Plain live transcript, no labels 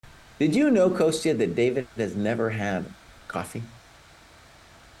Did you know, Kostya, that David has never had coffee?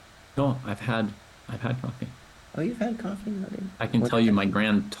 No, I've had coffee. Oh, you've had coffee, no, David? I can What? tell you my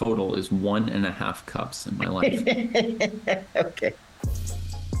grand total is 1.5 cups in my life. Okay.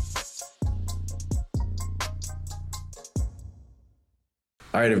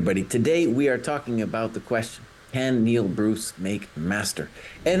 All right, everybody. Today we are talking about the question, can Neil Bruce make master?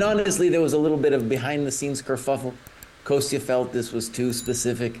 And honestly, there was a little bit of behind the scenes kerfuffle. Kostya felt this was too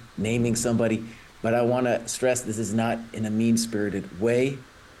specific, naming somebody, but I want to stress this is not in a mean-spirited way,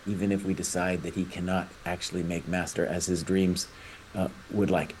 even if we decide that he cannot actually make master as his dreams would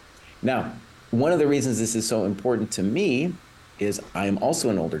like. Now, one of the reasons this is so important to me is I am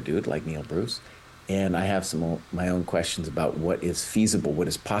also an older dude like Neil Bruce, and I have some of my own questions about what is feasible, what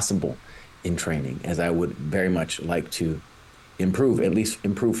is possible in training, as I would very much like to improve, at least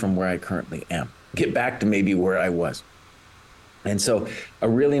improve from where I currently am, get back to maybe where I was. And so a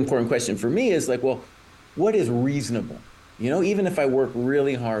really important question for me is like, well, what is reasonable? Even if I work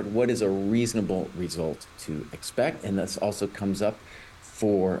really hard, what is a reasonable result to expect? And this also comes up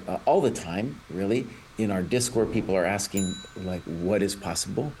for all the time, really. In our Discord, people are asking, like, what is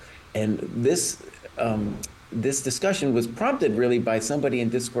possible? And this discussion was prompted really by somebody in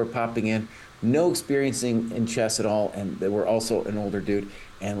Discord popping in, no experiencing in chess at all, and they were also an older dude,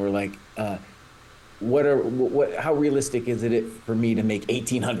 and we're like, how realistic is it for me to make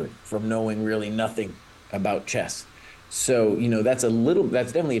 1800 from knowing really nothing about chess? So that's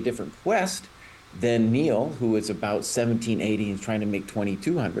definitely a different quest than Neal, who is about 1780 and trying to make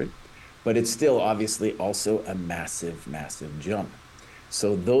 2200, but it's still obviously also a massive, massive jump.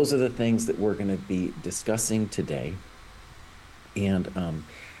 So those are the things that we're going to be discussing today. And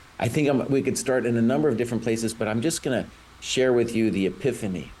I think we could start in a number of different places, but I'm just going to share with you the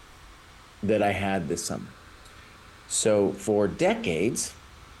epiphany that I had this summer. So for decades,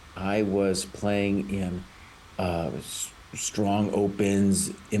 I was playing in strong opens,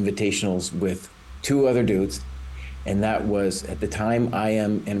 invitationals with two other dudes. And that was, at the time, I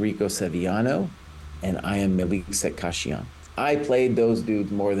am Enrico Sevillano and I am Malik Sekashian. I played those dudes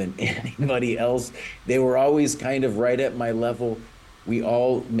more than anybody else. They were always kind of right at my level. We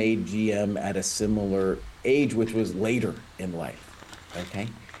all made GM at a similar age, which was later in life. Okay.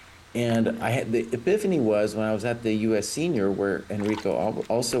 And I had the epiphany was when I was at the US Senior, where Enrico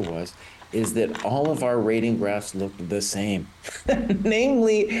also was, is that all of our rating graphs looked the same.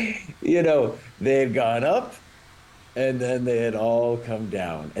 Namely, they had gone up and then they had all come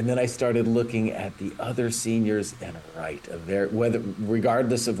down. And then I started looking at the other seniors, and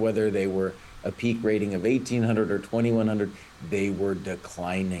regardless of whether they were a peak rating of 1800 or 2100, they were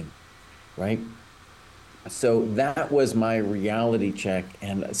declining, right? So that was my reality check,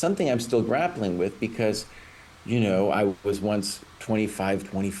 and something I'm still grappling with because, I was once 25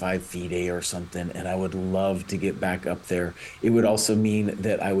 FIDE or something, and I would love to get back up there. It would also mean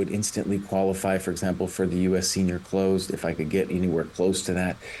that I would instantly qualify, for example, for the US Senior Closed if I could get anywhere close to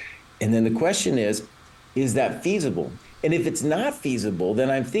that. And then the question is that feasible? And if it's not feasible,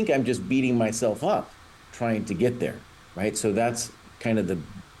 then I think I'm just beating myself up trying to get there, right? So that's kind of the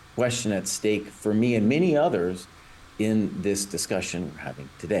question at stake for me and many others in this discussion we're having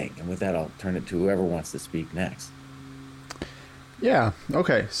today. And with that, I'll turn it to whoever wants to speak next. Yeah.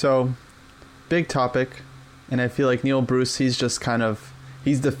 Okay. So big topic. And I feel like Neil Bruce, he's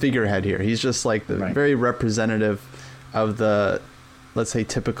the figurehead here. He's just like the Right. very representative of the, let's say,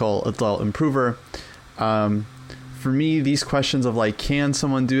 typical adult improver. For me, these questions of like, can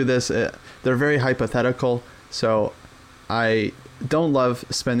someone do this? They're very hypothetical. So I don't love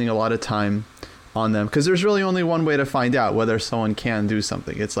spending a lot of time on them because there's really only one way to find out whether someone can do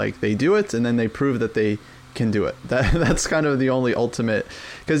something. It's like they do it and then they prove that they can do it. That's kind of the only ultimate,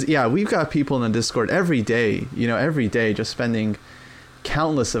 because we've got people in the Discord every day just spending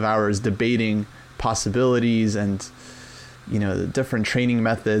countless of hours debating possibilities and the different training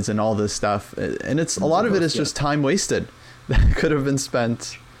methods and all this stuff, and it's a lot of it is just time wasted that could have been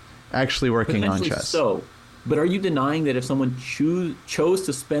spent actually working on chess. So, but are you denying that if someone chose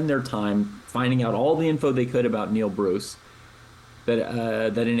to spend their time finding out all the info they could about Neil Bruce, that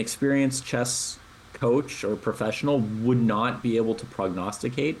an experienced chess coach or professional would not be able to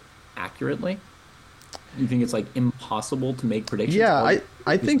prognosticate accurately? You think it's like impossible to make predictions? Yeah,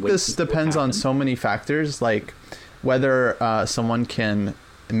 I think this depends on so many factors, like whether someone can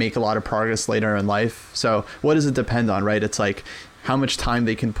make a lot of progress later in life. So what does it depend on, right? It's like how much time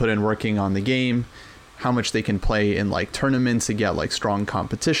they can put in working on the game, how much they can play in like tournaments to get like strong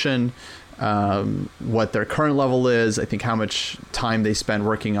competition, what their current level is. I think how much time they spend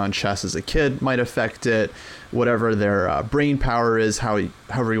working on chess as a kid might affect it. Whatever their brain power is,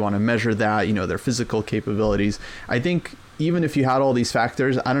 however you want to measure that, their physical capabilities. I think even if you had all these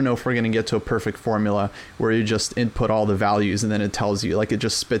factors, I don't know if we're going to get to a perfect formula where you just input all the values and then it tells you, like, it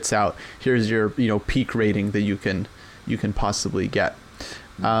just spits out, here's your, peak rating that you can possibly get.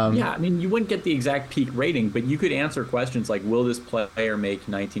 Yeah, I mean, you wouldn't get the exact peak rating, but you could answer questions like, will this player make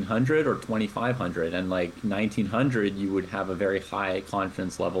 1900 or 2500? And like 1900, you would have a very high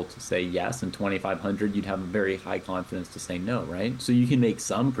confidence level to say yes, and 2500, you'd have a very high confidence to say no, right? So you can make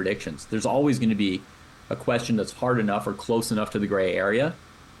some predictions. There's always going to be a question that's hard enough or close enough to the gray area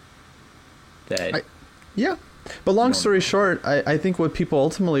that... Yeah. But long story short, I think what people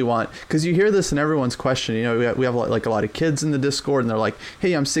ultimately want, because you hear this in everyone's question, we have like a lot of kids in the Discord, and they're like,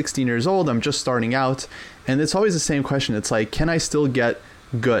 hey, I'm 16 years old, I'm just starting out. And it's always the same question. It's like, can I still get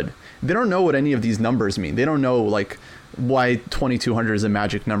good? They don't know what any of these numbers mean. They don't know like why 2200 is a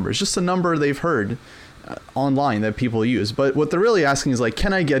magic number. It's just a number they've heard online that people use. But what they're really asking is like,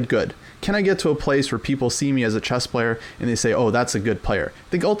 can I get good? Can I get to a place where people see me as a chess player and they say, oh, that's a good player? I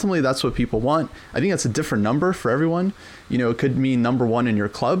think ultimately that's what people want. I think that's a different number for everyone. It could mean number one in your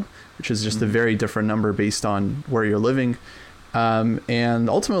club, which is just a very different number based on where you're living. And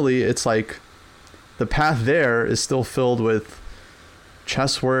ultimately, it's like the path there is still filled with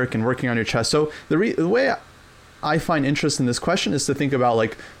chess work and working on your chess. So the way I find interest in this question is to think about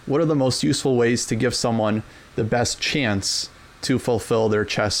like, what are the most useful ways to give someone the best chance to fulfill their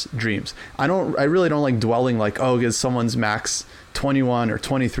chess dreams. I really don't like dwelling like, oh, is someone's max 21 or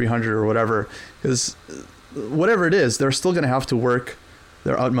 2300 or whatever, because whatever it is, they're still going to have to work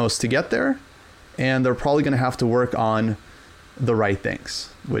their utmost to get there, and they're probably going to have to work on the right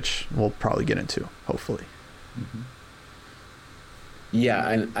things, which we'll probably get into, hopefully. Mm-hmm. Yeah,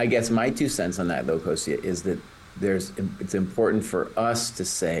 and I guess my 2 cents on that, though, Kostya, is that it's important for us to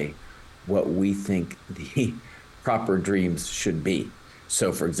say what we think the proper dreams should be.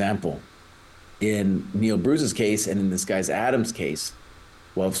 So, for example, in Neal Bruce's case and in this guy's Adams case,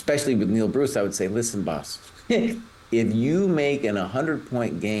 well, especially with Neal Bruce, I would say, listen, boss, if you make an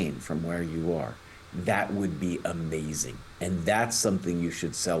 100-point gain from where you are, that would be amazing. And that's something you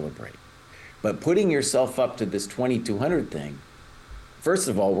should celebrate. But putting yourself up to this 2200 thing, first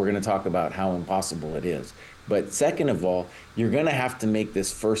of all, we're going to talk about how impossible it is. But second of all, you're going to have to make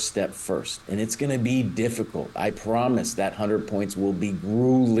this first step first. And it's going to be difficult. I promise that 100 points will be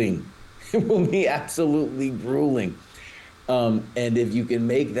grueling. It will be absolutely grueling. And if you can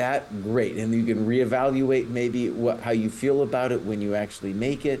make that, great. And you can reevaluate maybe how you feel about it when you actually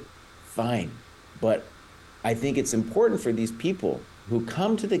make it, fine. But I think it's important for these people who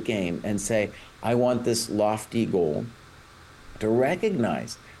come to the game and say, I want this lofty goal, to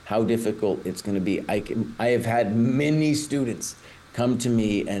recognize how difficult it's going to be. I have had many students come to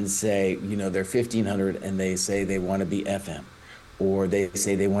me and say, they're 1500 and they say they want to be FM, or they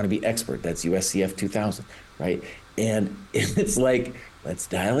say they want to be expert. That's USCF 2000, right? And it's like, let's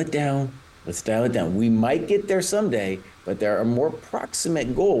dial it down. Let's dial it down. We might get there someday, but there are more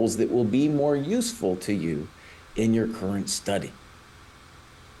proximate goals that will be more useful to you in your current study.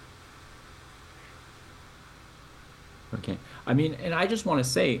 Okay. I mean, and I just want to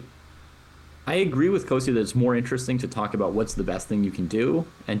say, I agree with Kostya that it's more interesting to talk about what's the best thing you can do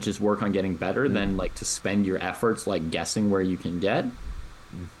and just work on getting better than like to spend your efforts like guessing where you can get.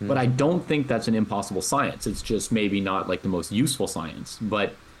 Mm-hmm. But I don't think that's an impossible science. It's just maybe not like the most useful science.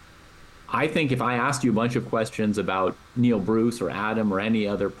 But I think if I asked you a bunch of questions about Neal Bruce or Adam or any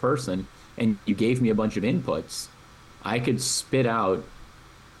other person, and you gave me a bunch of inputs, I could spit out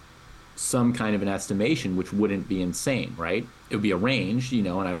some kind of an estimation, which wouldn't be insane, right? It would be a range, and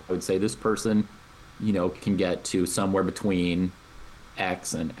I would say this person, can get to somewhere between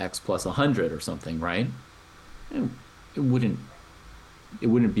X and X plus 100 or something, right? It wouldn't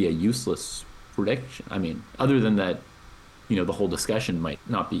be a useless prediction. I mean, other than that, the whole discussion might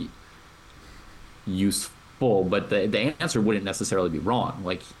not be useful, but the answer wouldn't necessarily be wrong.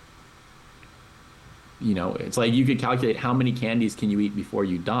 Like, it's like you could calculate how many candies can you eat before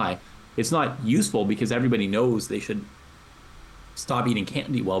you die. It's not useful because everybody knows they should stop eating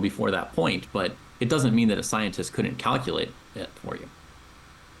candy well before that point, but it doesn't mean that a scientist couldn't calculate it for you.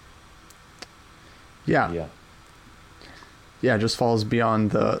 Yeah, it just falls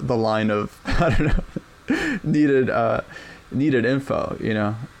beyond the line of, I don't know, needed info,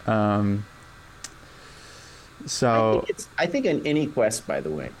 so I think in any quest, by the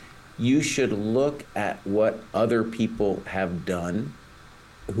way, you should look at what other people have done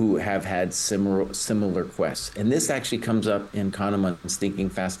who have had similar quests. And this actually comes up in Kahneman's Thinking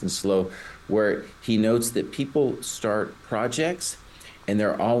Fast and Slow, where he notes that people start projects and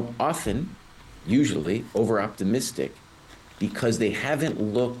they're all often, usually, over optimistic because they haven't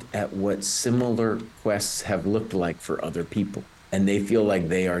looked at what similar quests have looked like for other people. And they feel like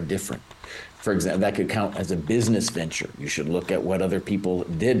they are different. For example, that could count as a business venture. You should look at what other people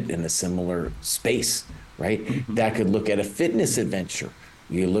did in a similar space, right? Mm-hmm. That could look at a fitness adventure.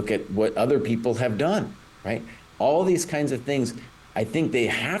 You look at what other people have done, right? All these kinds of things, I think they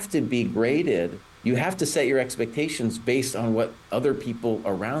have to be graded. You have to set your expectations based on what other people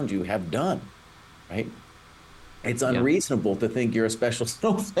around you have done, right? It's unreasonable to think you're a special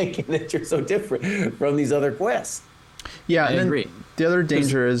snowflake and that you're so different from these other quests. Yeah, and then the other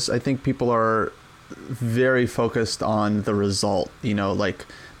danger is I think people are very focused on the result, like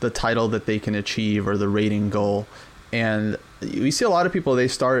the title that they can achieve or the rating goal. And we see a lot of people, they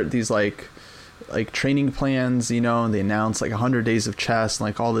start these like training plans, and they announce like 100 days of chess and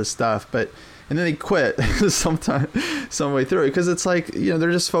like all this stuff, and then they quit some way through it because it's like,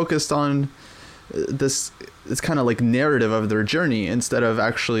 they're just focused on this kind of like narrative of their journey instead of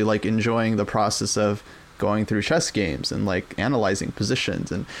actually like enjoying the process of going through chess games and like analyzing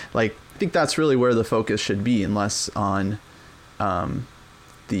positions. And like, I think that's really where the focus should be, and less on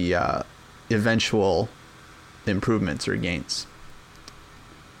the eventual improvements or gains.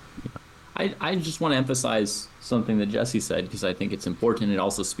 I just want to emphasize something that Jesse said, because I think it's important. It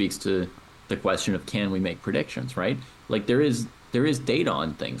also speaks to the question of, can we make predictions, right? Like there is data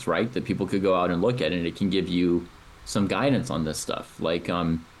on things, right, that people could go out and look at, and it can give you some guidance on this stuff. Like,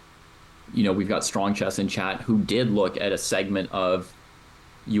 we've got Strong Chess in chat who did look at a segment of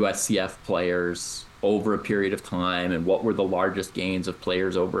USCF players over a period of time and what were the largest gains of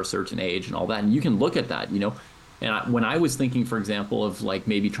players over a certain age and all that. And you can look at that, And when I was thinking, for example, of like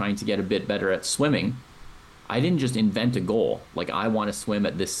maybe trying to get a bit better at swimming, I didn't just invent a goal. Like, I want to swim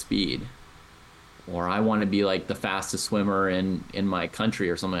at this speed, or I want to be like the fastest swimmer in my country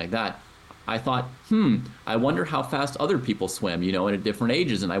or something like that. I thought, I wonder how fast other people swim, at different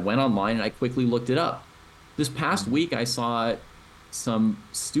ages. And I went online and I quickly looked it up. This past week, I saw some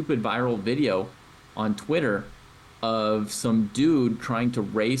stupid viral video on Twitter of some dude trying to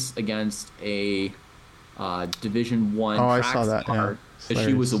race against a Division I track star. Yeah.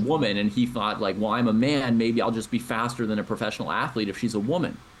 She was a woman, and he thought like, well, I'm a man, maybe I'll just be faster than a professional athlete if she's a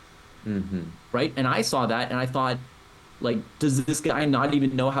woman. Mm-hmm. Right? And I saw that and I thought, like, does this guy not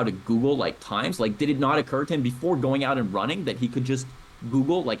even know how to Google like times? Like, did it not occur to him before going out and running that he could just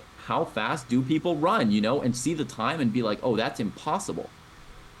Google like, how fast do people run, and see the time and be like, oh, that's impossible.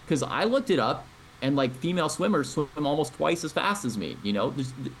 Because I looked it up, and like female swimmers swim almost twice as fast as me,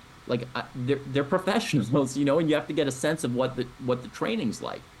 like they're professionals, and you have to get a sense of what the training's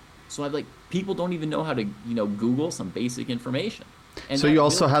like. So people don't even know how to, Google some basic information. And so you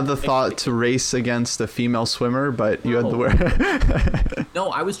also had the thought to race against a female swimmer, but you had the word. No,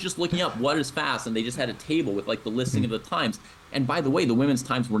 I was just looking up what is fast, and they just had a table with like the listing of the times. And by the way, the women's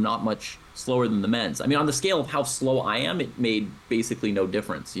times were not much slower than the men's. I mean, on the scale of how slow I am, it made basically no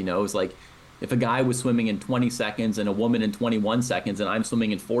difference. It was like if a guy was swimming in 20 seconds and a woman in 21 seconds and I'm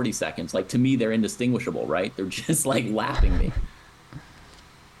swimming in 40 seconds, like to me, they're indistinguishable, right? They're just like lapping me.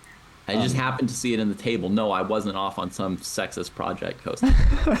 I just happened to see it in the table. No, I wasn't off on some sexist project, Costa.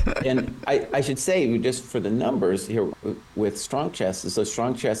 And I should say, just for the numbers here with Strong Chess, so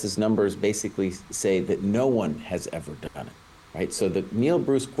Strong Chess's numbers basically say that no one has ever done it, right? So the Neal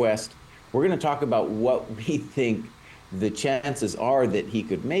Bruce quest, we're going to talk about what we think the chances are that he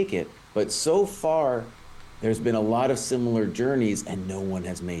could make it, but so far there's been a lot of similar journeys and no one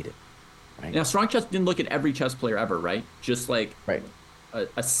has made it, right? Now, Strong Chess didn't look at every chess player ever, right? Just like... Right.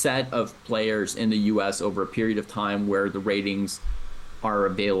 A set of players in the U.S. over a period of time where the ratings are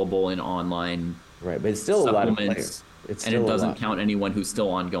available in online. Right, but it's still a lot of players. And it doesn't count anyone who's still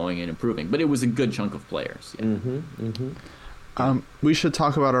ongoing and improving. But it was a good chunk of players. Yeah. Mm-hmm, mm-hmm. We should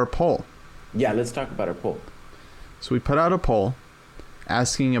talk about our poll. Yeah, let's talk about our poll. So we put out a poll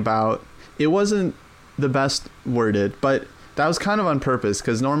asking about, it wasn't the best worded, but that was kind of on purpose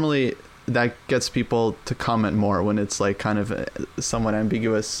because normally that gets people to comment more when it's like kind of somewhat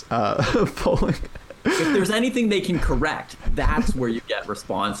ambiguous polling. If there's anything they can correct, that's where you get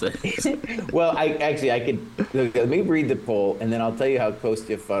responses. Well, I could let me read the poll and then I'll tell you how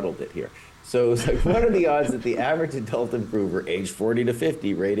Kostya fuddled it here. So it's like, what are the odds that the average adult improver aged 40 to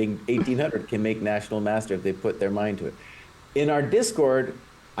 50 rating 1800 can make national master if they put their mind to it? In our Discord,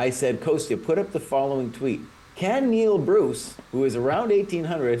 I said, Kostya, put up the following tweet. Can Neal Bruce, who is around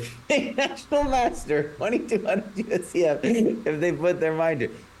 1800, make national master 2200 USCF if they put their mind to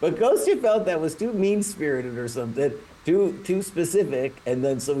it? But Kostya felt that was too mean spirited or something, too specific, and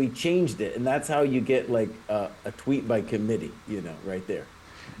then so he changed it, and that's how you get like a tweet by committee, right there.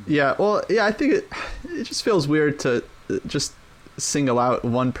 Yeah, well, yeah, I think it just feels weird to just single out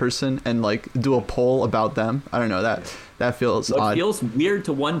one person and like do a poll about them. I don't know, that feels What odd. feels weird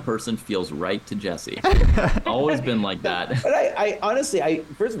to one person feels right to Jesse. Always been like that. But I honestly,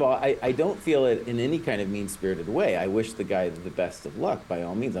 first of all, I don't feel it in any kind of mean-spirited way. I wish the guy the best of luck, by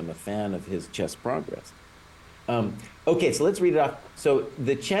all means. I'm a fan of his chess progress. Okay, so let's read it off. So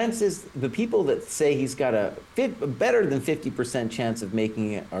the chances, the people that say he's got a better than 50% chance of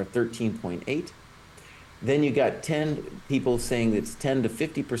making it are 13.8. Then you got 10 people saying that it's 10 to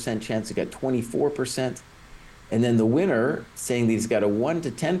 50% chance. You got 24%. And then the winner saying that he's got a 1 to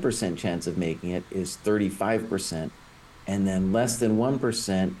 10% chance of making it is 35%. And then less than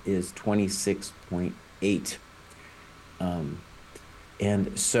 1% is 26.8.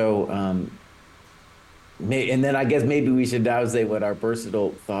 And so, and then I guess maybe we should now say what our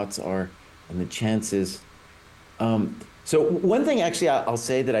personal thoughts are and the chances. So one thing actually I'll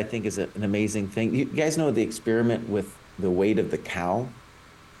say that I think is an amazing thing. You guys know the experiment with the weight of the cow?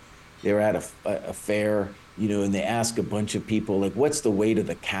 They were at a fair, and they ask a bunch of people, like, what's the weight of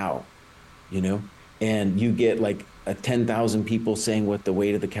the cow? And you get like 10,000 people saying what the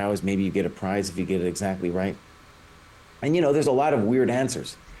weight of the cow is. Maybe you get a prize if you get it exactly right. And, there's a lot of weird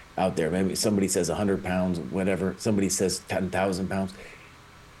answers out there. Maybe somebody says 100 pounds, whatever. Somebody says 10,000 pounds.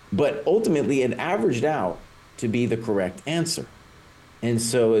 But ultimately, it averaged out to be the correct answer. And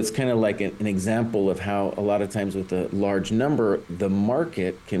so it's kind of like an example of how a lot of times with a large number, the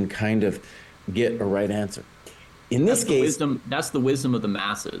market can kind of get a right answer. In this case, that's the wisdom of the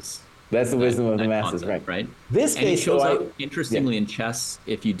masses. That's the wisdom of the masses, concept, right? This and case it shows up interestingly in chess.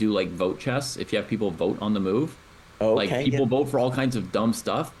 If you do like vote chess, if you have people vote on the move, like people vote for all kinds of dumb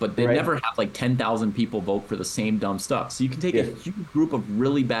stuff, but they never have like 10,000 people vote for the same dumb stuff. So you can take a huge group of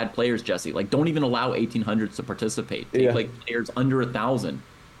really bad players, Jesse. Like, don't even allow 1800s to participate. Take like players under 1,000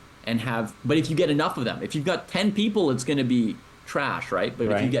 and have. But if you get enough of them, if you've got 10 people, it's going to be trash, right? But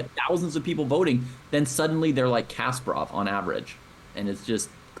if you get thousands of people voting, then suddenly they're like Kasparov on average, and it's just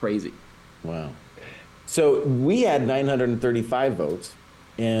crazy. Wow. So we had 935 votes,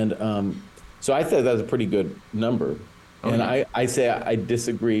 and so I thought that was a pretty good number. And I say I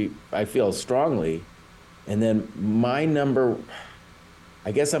disagree. I feel strongly. And then my number,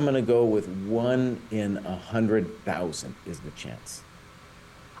 I guess I'm going to go with 1 in 100,000 is the chance.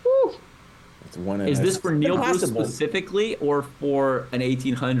 Woo. It's 1 in Is this for Neal Bruce specifically, or for an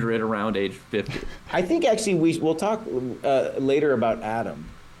 1800 around age 50? I think actually we'll talk later about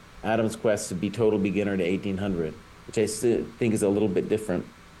Adam's quest to be total beginner to 1800, which I think is a little bit different.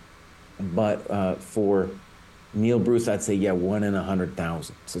 But for Neal Bruce, I'd say 1 in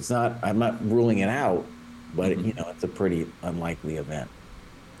 100,000. So it's not. I'm not ruling it out, but it's a pretty unlikely event.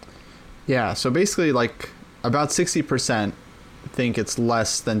 Yeah. So basically, like about 60% think it's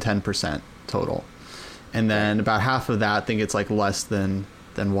less than 10% total, and then about half of that think it's like less than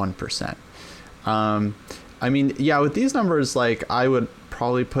 1%. I mean, with these numbers, like I would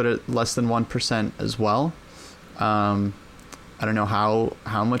probably put it less than 1% as well. I don't know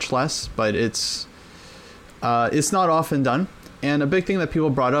how much less, but it's not often done. And a big thing that people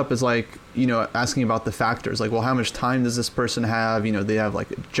brought up is like, asking about the factors, like, well, how much time does this person have? They have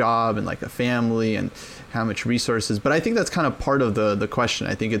like a job and like a family and how much resources. But I think that's kind of part of the question.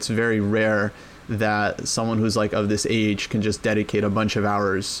 I think it's very rare that someone who's like of this age can just dedicate a bunch of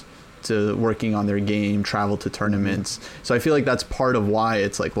hours to working on their game, travel to tournaments. So I feel like that's part of why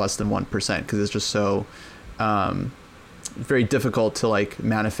it's like less than 1%, because it's just so very difficult to like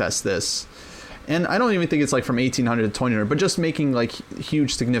manifest this. And I don't even think it's like from 1800 to 2000, but just making like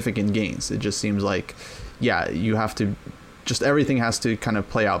huge significant gains. It just seems like, you have to, just everything has to kind of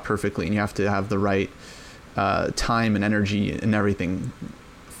play out perfectly, and you have to have the right time and energy and everything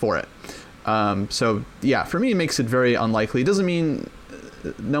for it. So for me, it makes it very unlikely. It doesn't mean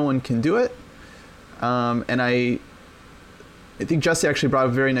no one can do it. And I think Jesse actually brought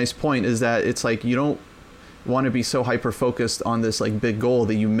up a very nice point, is that it's like you don't want to be so hyper focused on this like big goal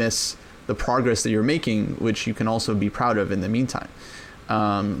that you miss the progress that you're making, which you can also be proud of in the meantime.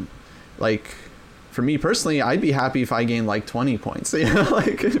 Like for me personally, I'd be happy if I gained like 20 points,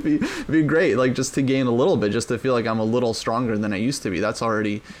 like it'd be great, like just to gain a little bit, just to feel like I'm a little stronger than I used to be. That's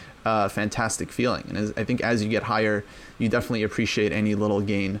already a fantastic feeling. And I think as you get higher, you definitely appreciate any little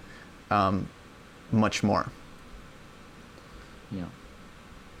gain much more. Yeah.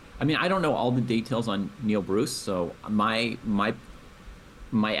 I mean, I don't know all the details on Neil Bruce, so my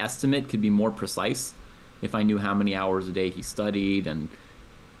estimate could be more precise if I knew how many hours a day he studied and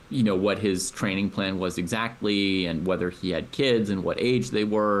what his training plan was exactly and whether he had kids and what age they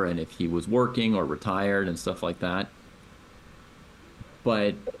were and if he was working or retired and stuff like that.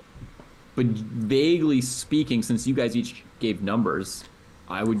 But vaguely speaking, since you guys each gave numbers,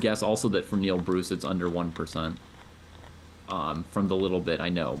 I would guess also that for Neil Bruce it's under 1%, from the little bit I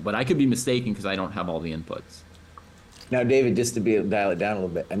know. But I could be mistaken because I don't have all the inputs. Now, David, just to dial it down a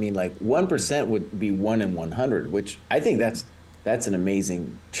little bit, I mean, like 1% would be 1 in 100, which I think that's an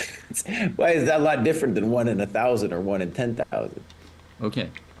amazing. Why is that a lot different than 1 in 1,000 or 1 in 10,000? Okay.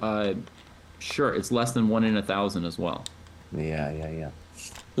 Sure, it's less than 1 in 1,000 as well. Yeah.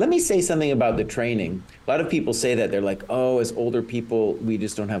 Let me say something about the training. A lot of people say that they're like, oh, as older people, we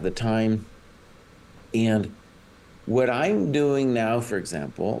just don't have the time. And what I'm doing now, for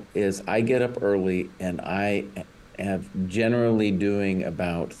example, is I get up early and I have generally doing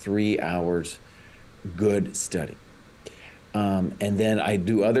about 3 hours good study. And then I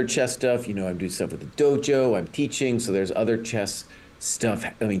do other chess stuff. I do stuff with the dojo. I'm teaching, so there's other chess stuff.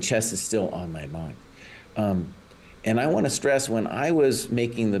 I mean, chess is still on my mind. And I want to stress, when I was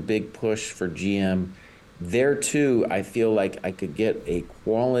making the big push for GM, there too, I feel like I could get a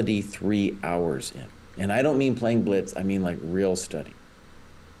quality 3 hours in. And I don't mean playing blitz, I mean like real study.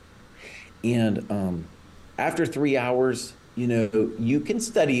 And after 3 hours, you can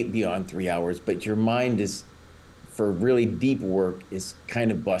study beyond 3 hours, but your mind is, for really deep work, is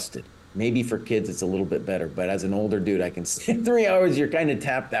kind of busted. Maybe for kids, it's a little bit better, but as an older dude, I can say 3 hours, you're kind of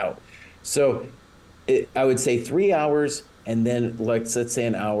tapped out. So I would say 3 hours, and then let's say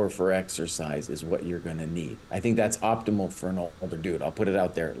an hour for exercise is what you're going to need. I think that's optimal for an older dude. I'll put it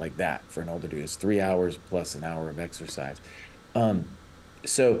out there like that for an older dude. It's 3 hours plus an hour of exercise.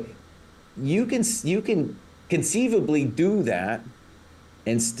 So you can conceivably do that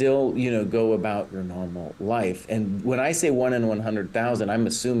and still, go about your normal life. And when I say 1 in 100,000, I'm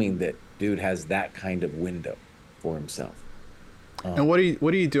assuming that dude has that kind of window for himself. And what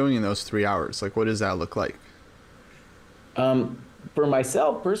are you doing in those 3 hours? Like, what does that look like? For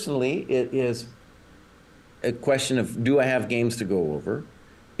myself personally, it is a question of, do I have games to go over?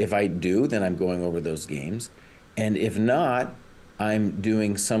 If I do, then I'm going over those games. And if not, I'm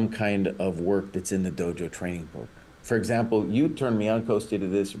doing some kind of work that's in the dojo training book. For example, you turned me on, Kostya, to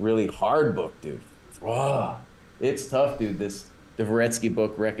this really hard book, dude. Oh, it's tough, dude. This Dvoretsky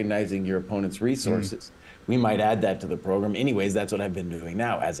book, Recognizing Your Opponent's Resources. We might add that to the program. Anyways, that's what I've been doing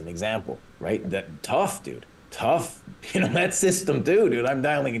now as an example, right? That tough, dude. Tough. That system too, dude. I'm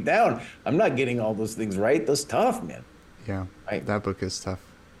dialing it down. I'm not getting all those things right. That's tough, man. Yeah, right. That book is tough.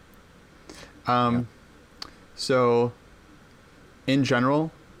 Yeah. So, in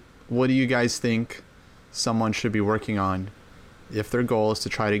general, what do you guys think someone should be working on if their goal is to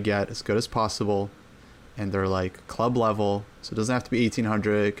try to get as good as possible and they're like club level? So it doesn't have to be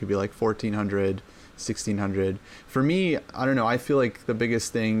 1,800. It could be like 1,400, 1,600. For me, I don't know. I feel like the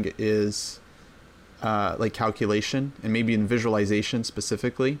biggest thing is like calculation and maybe in visualization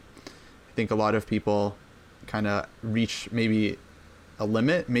specifically. I think a lot of people kind of reach maybe a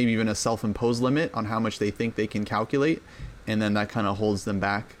limit, maybe even a self-imposed limit on how much they think they can calculate, and then that kind of holds them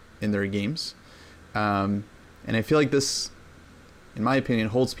back in their games. And I feel like this, in my opinion,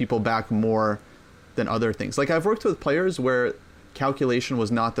 holds people back more than other things. Like, I've worked with players where calculation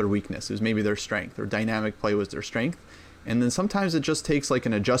was not their weakness. It was maybe their strength, or dynamic play was their strength. And then sometimes it just takes like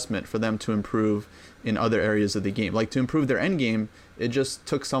an adjustment for them to improve in other areas of the game. Like, to improve their end game, it just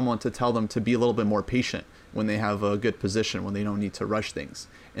took someone to tell them to be a little bit more patient when they have a good position, when they don't need to rush things.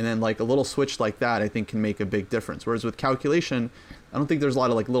 And then like a little switch like that, I think, can make a big difference. Whereas with calculation, I don't think there's a lot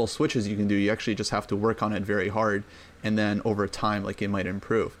of like little switches you can do. You actually just have to work on it very hard, and then over time, like, it might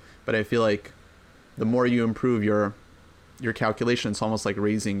improve. But I feel like the more you improve your calculation, it's almost like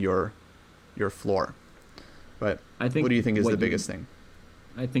raising your floor. But what do you think is the biggest thing?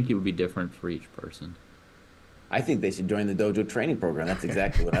 I think it would be different for each person. I think they should join the dojo training program. That's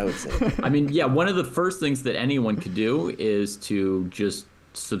exactly what I would say. I mean, yeah, one of the first things that anyone could do is to just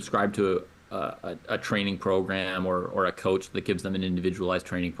subscribe to a training program or a coach that gives them an individualized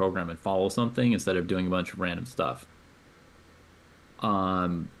training program and follow something instead of doing a bunch of random stuff.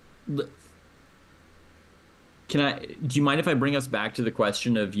 Do you mind if I bring us back to the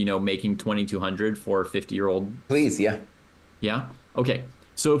question of, making 2,200 for a 50-year-old? Please, yeah. Yeah? Okay.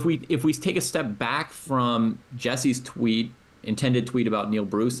 So if we take a step back from Jesse's intended tweet about Neal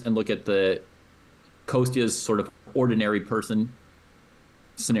Bruce, and look at the Kostya's sort of ordinary person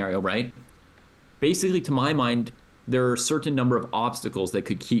scenario, right? Basically, to my mind, there are a certain number of obstacles that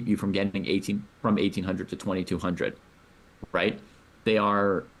could keep you from getting 1800 to 2200, right? They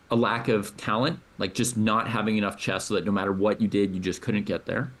are a lack of talent, like just not having enough chess so that no matter what you did, you just couldn't get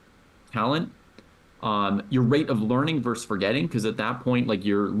there. Talent, your rate of learning versus forgetting, because at that point, like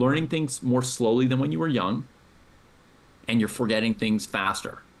you're learning things more slowly than when you were young, and you're forgetting things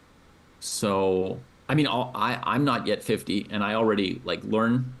faster. So, I mean, I'm not yet 50, and I already like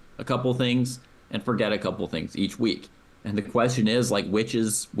learn a couple things and forget a couple things each week. And the question is like, which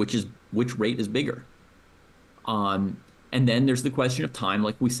rate is bigger? Um, and then there's the question of time,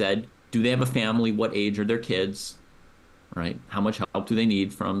 like we said, do they have a family? What age are their kids? Right? How much help do they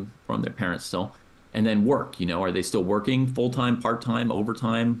need from their parents still? And then work, are they still working full-time, part-time,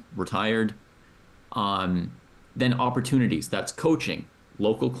 overtime, retired? Um, then opportunities, that's coaching,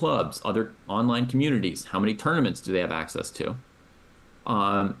 local clubs, other online communities. How many tournaments do they have access to?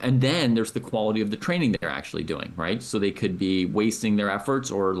 And then there's the quality of the training they're actually doing, right? So they could be wasting their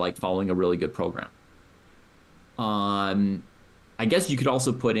efforts or like following a really good program. I guess you could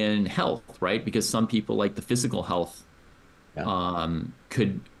also put in health, right? Because some people like the physical health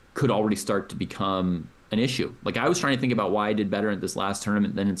could already start to become an issue. Like I was trying to think about why I did better at this last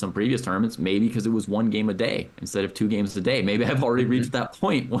tournament than in some previous tournaments. Maybe because it was one game a day instead of 2 games a day. Maybe I've already reached that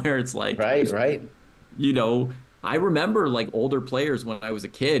point where it's like, Right. I remember like older players when I was a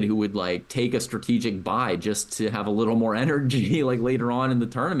kid who would like take a strategic buy just to have a little more energy like later on in the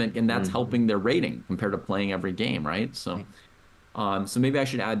tournament, and that's helping their rating compared to playing every game, right? So maybe I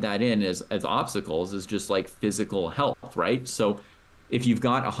should add that in as obstacles is just like physical health, right? So if you've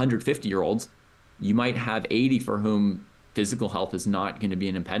got 150-year-olds, you might have 80 for whom physical health is not going to be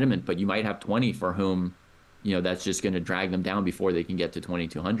an impediment, but you might have 20 for whom, that's just going to drag them down before they can get to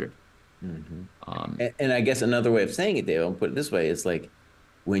 2200. And I guess another way of saying it, Dave, I'll put it this way, it's like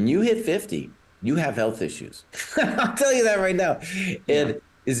when you hit 50, you have health issues. I'll tell you that right now. And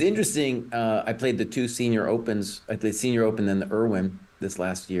it's interesting. I played the 2 senior opens. I played senior open and the Irwin this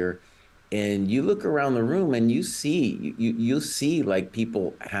last year. And you look around the room and you'll see like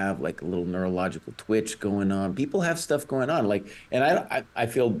people have like a little neurological twitch going on. People have stuff going on. Like, and I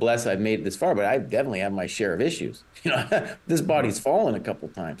feel blessed I've made it this far, but I definitely have my share of issues. This body's fallen a couple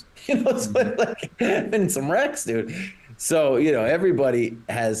times. So like been some wrecks, dude. So everybody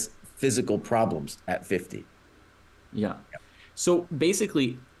has physical problems at 50. Yeah. So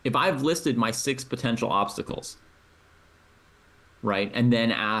basically, if I've listed my 6 potential obstacles, right, and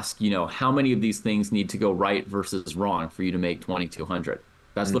then ask, how many of these things need to go right versus wrong for you to make 2200?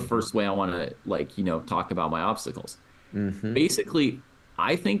 That's the first way I want to talk about my obstacles. Basically,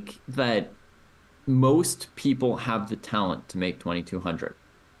 I think that most people have the talent to make 2200.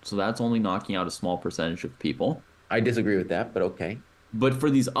 So that's only knocking out a small percentage of people. I disagree with that, but okay. But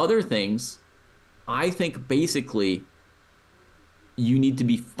for these other things, I think basically you need to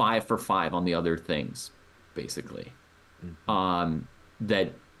be 5 for 5 on the other things, basically.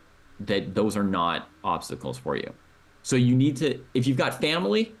 That those are not obstacles for you. So you need to, if you've got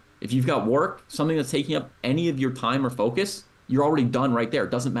family, if you've got work, something that's taking up any of your time or focus, you're already done right there.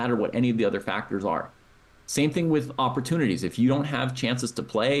 It doesn't matter what any of the other factors are. Same thing with opportunities. If you don't have chances to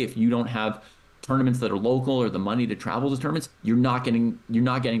play, if you don't have tournaments that are local or the money to travel to tournaments, you're not getting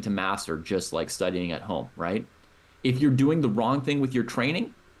to master just like studying at home, right? If you're doing the wrong thing with your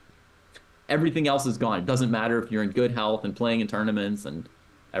training, everything else is gone. It doesn't matter if you're in good health and playing in tournaments and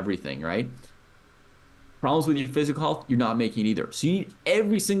everything, right? Problems with your physical health, you're not making either. So you need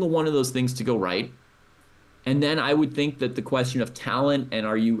every single one of those things to go right. And then I would think that the question of talent and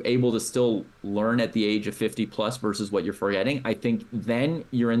are you able to still learn at the age of 50 plus versus what you're forgetting, I think then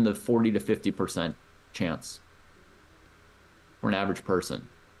you're in the 40 to 50% chance for an average person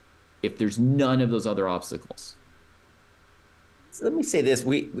if there's none of those other obstacles. So let me say this.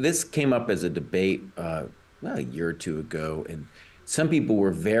 This came up as a debate a year or 2 ago, and some people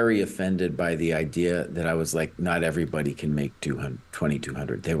were very offended by the idea that I was like, not everybody can make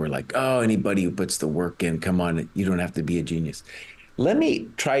 2,200. They were like, oh, anybody who puts the work in, come on, you don't have to be a genius. Let me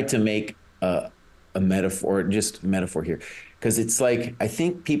try to make a metaphor here, because it's like, I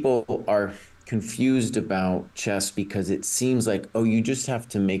think people are confused about chess because it seems like, oh, you just have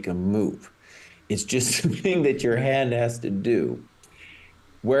to make a move. It's just something that your hand has to do.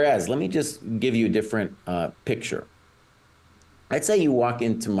 Whereas, let me just give you a different picture. I'd say you walk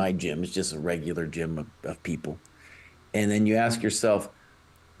into my gym, it's just a regular gym of people. And then you ask yourself,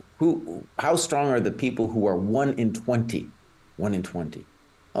 how strong are the people who are 1 in 20? 1 in 20.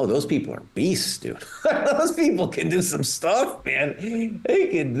 Oh, those people are beasts, dude. Those people can do some stuff, man. They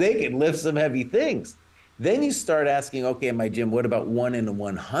can lift some heavy things. Then you start asking, okay, in my gym, what about 1 in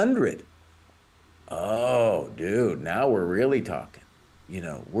 100? Oh, dude, now we're really talking.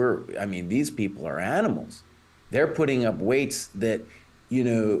 I mean, these people are animals. They're putting up weights that, you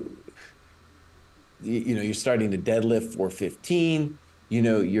know, you're starting to deadlift 415,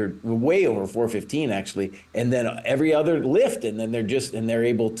 you're way over 415 actually, and then every other lift, and then they're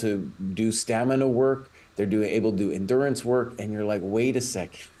able to do stamina work, they're doing able to do endurance work, and you're like, wait a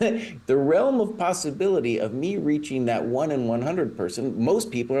second. The realm of possibility of me reaching that 1 in 100 person, most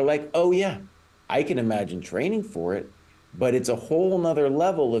people are like, oh yeah, I can imagine training for it, but it's a whole nother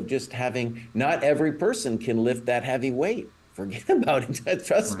level of just having, not every person can lift that heavy weight. Forget about it.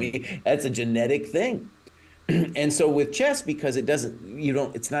 Trust Right. me, that's a genetic thing. And so with chess, because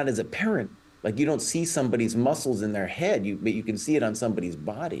it's not as apparent. Like you don't see somebody's muscles in their head, but you can see it on somebody's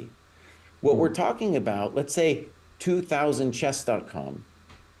body. What we're talking about, let's say 2000chess.com,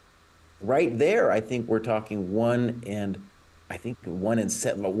 right there, I think we're talking I think 1 in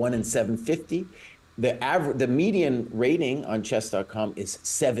 750. The median rating on chess.com is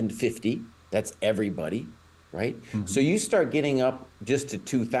 750. That's everybody, right? So Mhm. you start getting up just to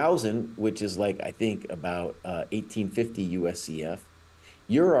 2000, which is like, I think about 1850 USCF.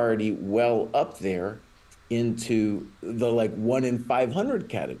 You're already well up there into the like 1 in 500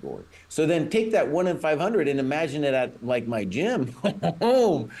 category. So then take that 1 in 500 and imagine it at like my gym.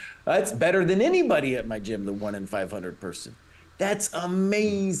 Oh, that's better than anybody at my gym, the 1 in 500 person. That's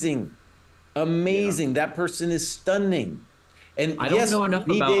amazing. Yeah. Amazing. That person is stunning. And I don't yes, know enough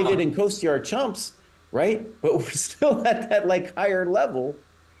me, David, about. and Kosti are chumps, right? But we're still at that like higher level.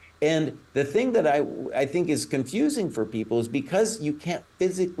 And the thing that I think is confusing for people is because you can't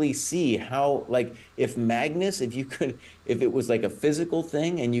physically see how, like, if Magnus, if it was like a physical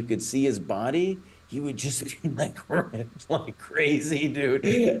thing and you could see his body, he would just be like crazy, dude.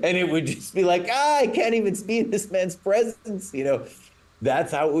 And it would just be like, I can't even be in this man's presence.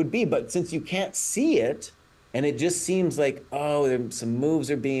 That's how it would be. But since you can't see it, and it just seems like, oh, some moves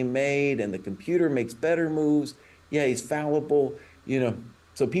are being made, and the computer makes better moves. Yeah, he's fallible, you know.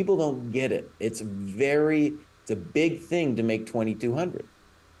 So people don't get it. It's a big thing to make 2200.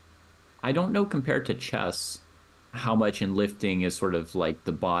 I don't know compared to chess how much in lifting is sort of like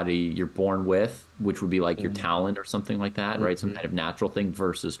the body you're born with, which would be like your Mhm. talent or something like that, right? Some Mhm. kind of natural thing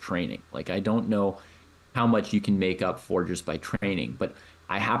versus training. Like I don't know how much you can make up for just by training, but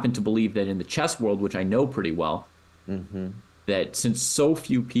I happen to believe that in the chess world, which I know pretty well, Mhm. that since so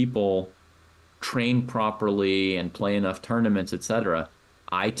few people train properly and play enough tournaments, etc.,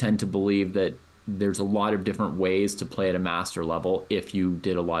 I tend to believe that there's a lot of different ways to play at a master level if you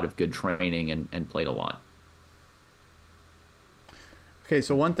did a lot of good training and played a lot. Okay,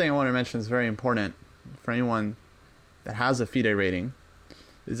 so one thing I want to mention is very important for anyone that has a FIDE rating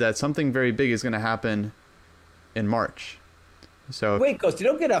is that something very big is going to happen in March. So Wait, Coach, you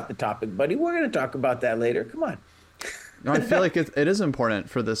don't get off the topic, buddy. We're going to talk about that later. Come on. no, I feel like it is important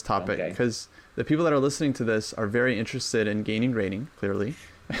for this topic Okay. because the people that are listening to this are very interested in gaining rating, clearly.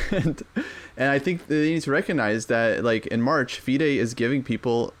 and, and I think they need to recognize that, like, in March, FIDE is giving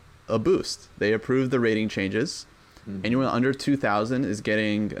people a boost. They approve the rating changes. Anyone Mhm. under 2000 is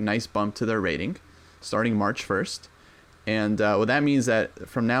getting a nice bump to their rating starting March 1st. And what that means that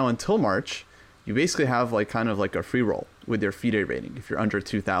from now until March, you basically have like kind of like a free roll with your FIDE rating if you're under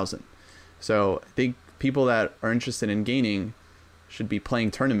 2000. So I think people that are interested in gaining should be playing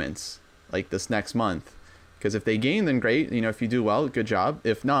tournaments like this next month. Because if they gain, then great. If you do well, good job.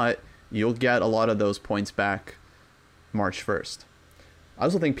 If not, you'll get a lot of those points back March 1st. I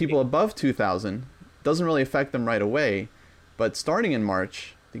also think people above 2000 doesn't really affect them right away. But starting in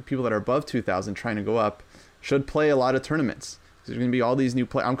March, I think people that are above 2000 trying to go up should play a lot of tournaments. There's going to be all these new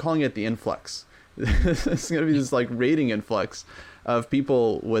I'm calling it the influx. It's going to be this like rating influx of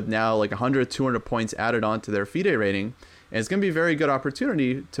people with now like 100, 200 points added onto their FIDE rating. And it's going to be a very good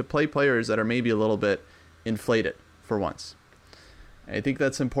opportunity to play players that are maybe a little bit inflated for once. And I think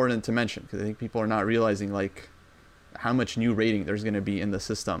that's important to mention because I think people are not realizing like how much new rating there's going to be in the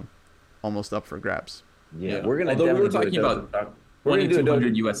system almost up for grabs. Yeah, Yeah. we're going to Although we were definitely do a talking dozen about talk. We're going to do a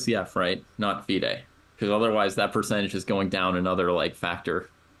 2200 dozen. USCF, right? Not FIDE. Because otherwise that percentage is going down another like factor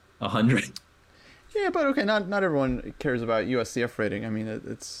 100. Yeah, but okay, not everyone cares about USCF rating. I mean,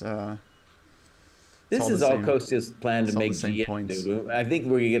 it's This all the is all same. Costa's plan to It's all make the same GM, points. dude. I think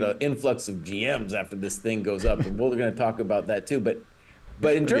we're going to get an influx of GMs after this thing goes up, and we're going to talk about that too. But in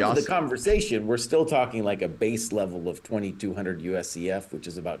That'd be terms of the awesome. conversation, we're still talking like a base level of 2200 USCF, which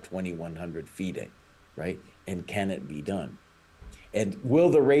is about 2100 FIDE, right? And can it be done? And will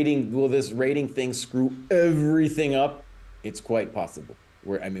this rating thing screw everything up? It's quite possible.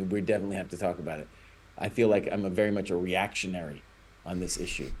 We definitely have to talk about it. I feel like I'm very much a reactionary on this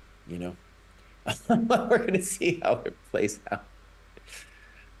issue, you know? We're going to see how it plays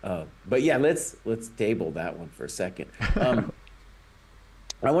out. But yeah, let's table that one for a second.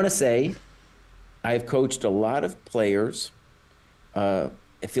 I want to say I've coached a lot of players. I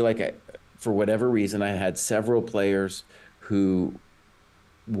feel like for whatever reason, I had several players who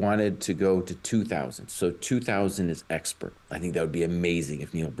wanted to go to 2000. So 2000 is expert. I think that would be amazing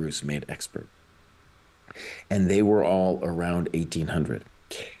if Neal Bruce made expert. And they were all around 1800.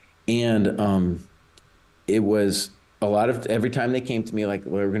 And it was a lot of, every time they came to me, like,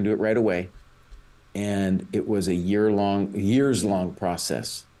 well, we're going to do it right away. And it was a years long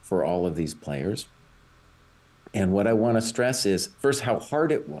process for all of these players. And what I want to stress is first how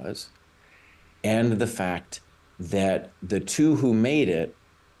hard it was, and the fact that the two who made it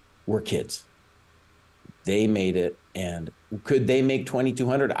were kids. They made it, and could they make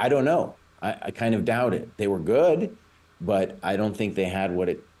 2200? I don't know. I kind of doubt it. They were good, but I don't think they had what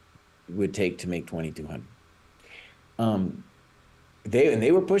it would take to make 2200.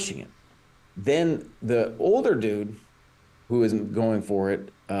 They were pushing it. Then the older dude who was going for it,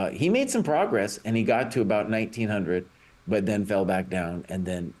 he made some progress, and he got to about 1900, but then fell back down, and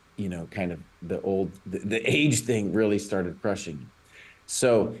then kind of the age thing really started crushing him.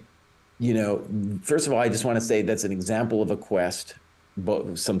 So, first of all, I just want to say that's an example of a quest,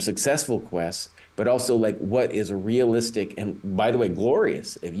 but some successful quests, but also like what is a realistic and, by the way,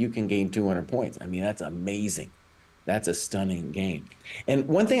 glorious if you can gain 200 points. I mean, that's amazing. That's a stunning game. And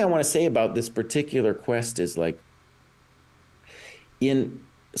one thing I want to say about this particular quest is like, in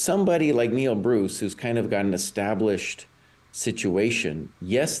somebody like Neal Bruce, who's kind of got an established situation,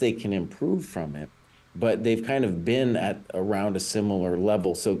 yes, they can improve from it, but they've kind of been at around a similar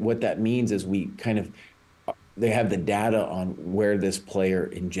level. So what that means is they have the data on where this player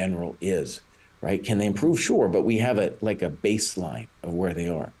in general is, right? Can they improve? Sure, but we have a baseline of where they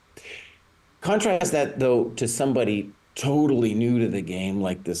are. Contrast that, though, to somebody totally new to the game,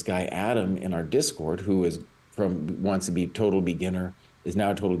 like this guy Adam in our Discord, who wants to be total beginner, is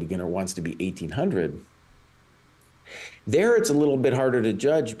now a total beginner, wants to be 1800. There, it's a little bit harder to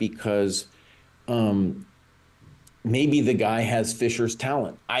judge because maybe the guy has Fisher's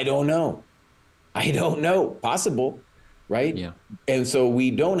talent. I don't know. Possible, right? Yeah. And so we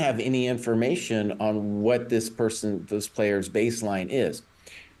don't have any information on what this player's baseline is.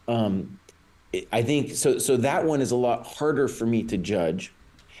 I think so that one is a lot harder for me to judge.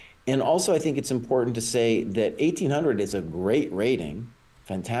 And also, I think it's important to say that 1800 is a great rating,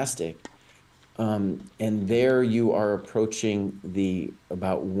 fantastic. And there you are approaching the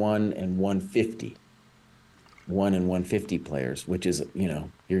about 1 and 150. 1 and 150 players, which is, you're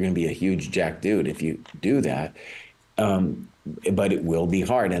going to be a huge jack dude if you do that. But it will be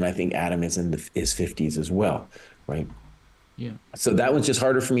hard. And I think Adam is in his 50s as well, right? Yeah. So that one's just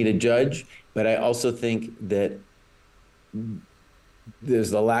harder for me to judge. But I also think that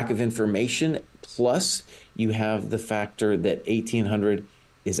there's the lack of information. Plus, you have the factor that 1800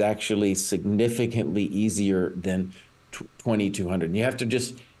 is actually significantly easier than 2200. And you have to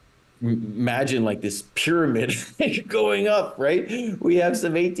just imagine like this pyramid going up, right? We have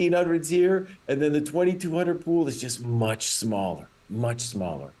some 1800s here, and then the 2200 pool is just much smaller, much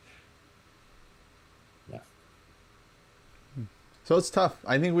smaller. Yeah. So it's tough.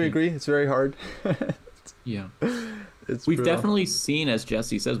 I think we agree. It's very hard. Yeah. We've brutal. Definitely seen, as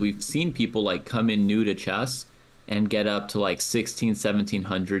Jesse says, we've seen people like come in new to chess and get up to like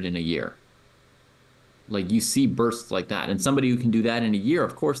 1700 in a year. Like you see bursts like that, and somebody who can do that in a year,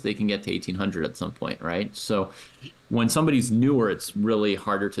 of course they can get to 1800 at some point, right? So when somebody's newer, it's really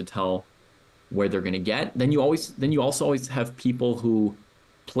harder to tell where they're going to get. Then you also always have people who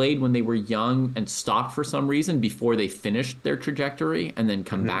played when they were young and stopped for some reason before they finished their trajectory, and then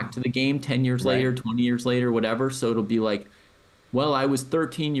come back to the game 10 years later, 20 years later, whatever. So it'll be like, well, I was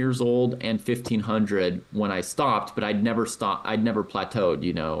 13 years old and 1500 when I stopped, but I'd never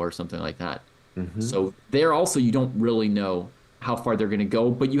plateaued, or something like that. Mm-hmm. So there also, you don't really know how far they're going to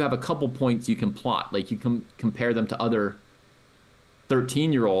go, but you have a couple points you can plot. Like you can compare them to other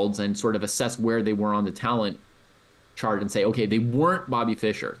 13-year-olds and sort of assess where they were on the talent chart and say, okay, they weren't Bobby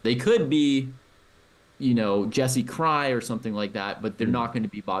Fischer. They could be, Jesse Cry or something like that, but they're not going to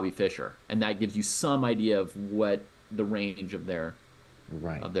be Bobby Fischer. And that gives you some idea of what the range of their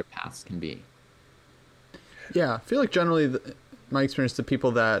paths can be. Yeah, I feel like generally, my experience, the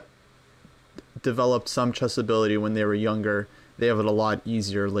people that developed some chess ability when they were younger, they have it a lot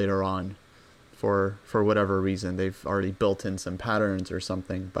easier later on for whatever reason. They've already built in some patterns or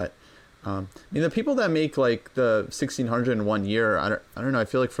something. But the people that make like the 1600 in 1 year, I don't know, I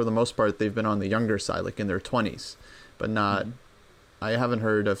feel like for the most part they've been on the younger side, like in their 20s, but not I haven't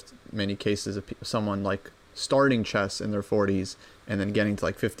heard of many cases of someone like starting chess in their 40s and then getting to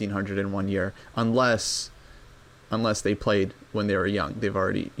like 1500 in 1 year, unless they played when they were young. They've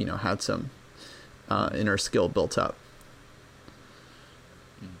already, had some inner skill built up.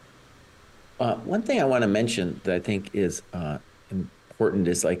 One thing I want to mention that I think is important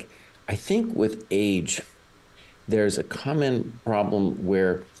is like, I think with age, there's a common problem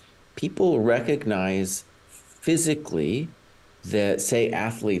where people recognize physically that, say,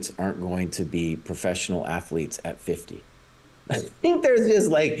 athletes aren't going to be professional athletes at 50. I think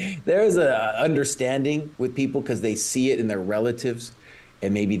there's a understanding with people because they see it in their relatives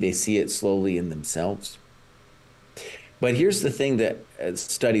and maybe they see it slowly in themselves. But here's the thing that a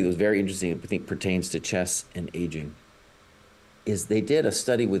study that was very interesting, I think pertains to chess and aging, is they did a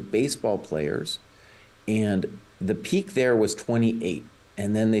study with baseball players and the peak there was 28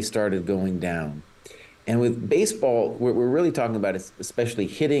 and then they started going down. And with baseball, we're really talking about especially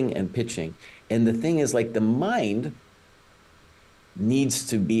hitting and pitching. And the thing is, like, the mind needs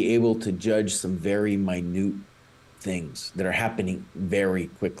to be able to judge some very minute things that are happening very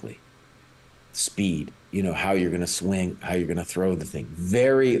quickly. Speed, how you're going to swing, how you're going to throw the thing.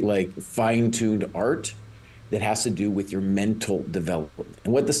 Very like fine-tuned art that has to do with your mental development.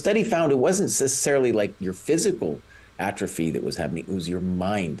 And what the study found, it wasn't necessarily like your physical atrophy that was happening, it was your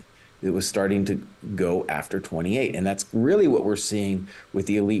mind that was starting to go after 28. And that's really what we're seeing with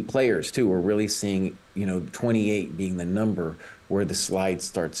the elite players too. We're really seeing, 28 being the number where the slide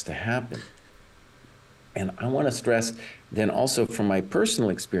starts to happen. And I want to stress then also from my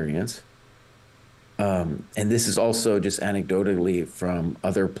personal experience, and this is also just anecdotally from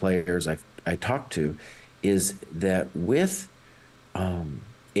other players I talked to, is that with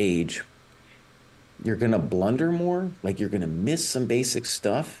age, you're going to blunder more, like you're going to miss some basic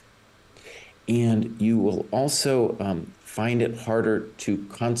stuff. And you will also find it harder to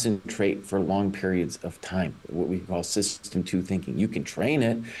concentrate for long periods of time, what we call system 2 thinking. You can train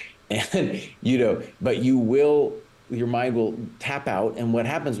it, and but your mind will tap out. And what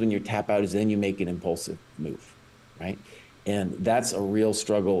happens when you tap out is then you make an impulsive move, right? And that's a real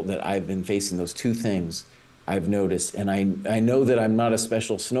struggle that I've been facing, those two things I've noticed. And I know that I'm not a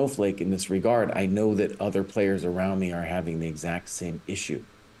special snowflake in this regard. I know that other players around me are having the exact same issue.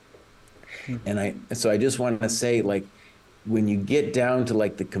 And so I just want to say, like, when you get down to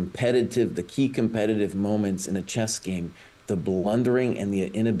like the key competitive moments in a chess game, the blundering and the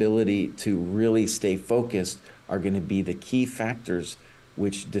inability to really stay focused are going to be the key factors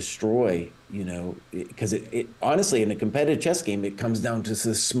which destroy, because it honestly, in a competitive chess game, it comes down to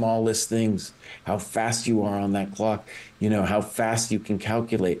the smallest things, how fast you are on that clock, how fast you can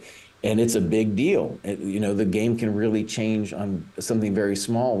calculate. And it's a big deal. The game can really change on something very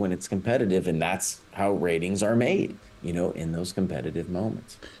small when it's competitive, and that's how ratings are made, in those competitive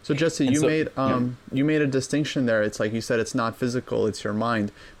moments. So Jesse, you made a distinction there. It's like you said, it's not physical, it's your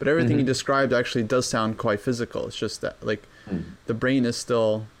mind. But everything you described actually does sound quite physical. It's just that the brain is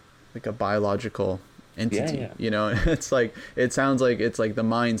still like a biological entity. It's like, it sounds like it's like the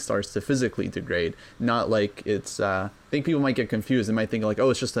mind starts to physically degrade, not like it's I think people might get confused. They might think like, oh,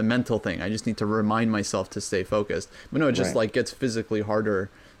 it's just a mental thing, I just need to remind myself to stay focused. But no, it just like gets physically harder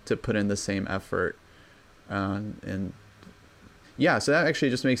to put in the same effort. And yeah, so that actually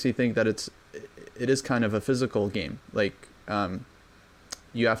just makes me think that it is kind of a physical game. Like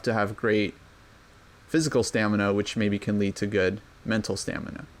you have to have great physical stamina, which maybe can lead to good mental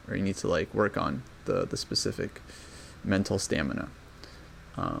stamina, or you need to like work on the specific mental stamina,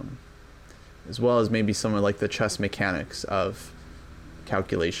 as well as maybe some of like the chess mechanics of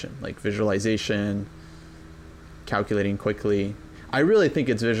calculation, like visualization, calculating quickly. I really think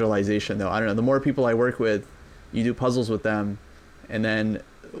it's visualization though. I don't know, the more people I work with, you do puzzles with them, and then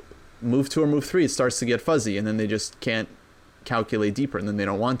move 2 or move 3, it starts to get fuzzy, and then they just can't calculate deeper, and then they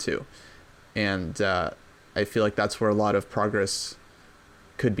don't want to. And I feel like that's where a lot of progress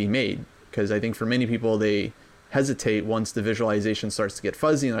could be made, because I think for many people, they hesitate once the visualization starts to get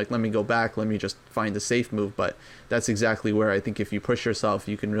fuzzy and like, let me go back, let me just find a safe move. But that's exactly where I think if you push yourself,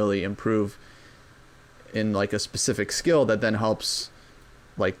 you can really improve in like a specific skill that then helps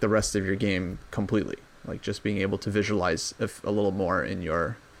like the rest of your game completely, like just being able to visualize a little more in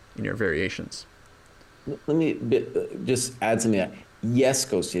your variations. Let me just add something. Yes,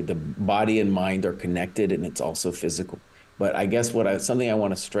 Kostya, the body and mind are connected, and it's also physical. But I guess something I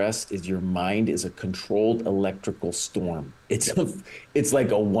want to stress is your mind is a controlled electrical storm. It's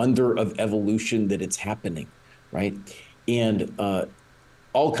like a wonder of evolution that it's happening, right? And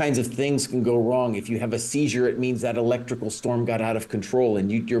all kinds of things can go wrong. If you have a seizure, it means that electrical storm got out of control,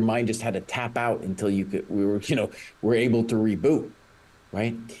 and your mind just had to tap out until we were able to reboot.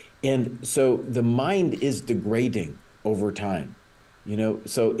 right? And so the mind is degrading over time.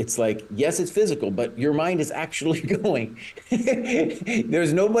 So it's like, yes, it's physical, but your mind is actually going.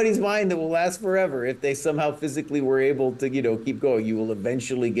 There's nobody's mind that will last forever if they somehow physically were able to, keep going. You will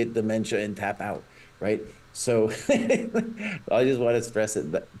eventually get dementia and tap out, right? So I just want to stress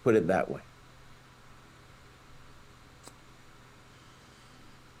it, put it that way.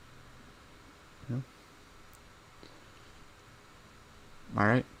 Yeah. All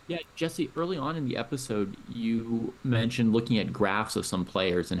right. Yeah, Jesse, early on in the episode, you mentioned looking at graphs of some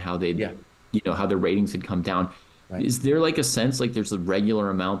players and how they, Yeah, how their ratings had come down. right. Is there like a sense like there's a regular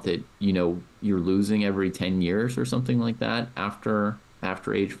amount that, you're losing every 10 years or something like that after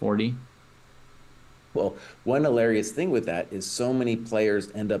age 40? Well, one hilarious thing with that is so many players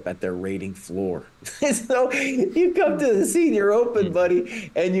end up at their rating floor. So you come to the senior open,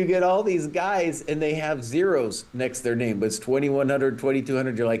 buddy, and you get all these guys and they have zeros next to their name, but it's 2,100,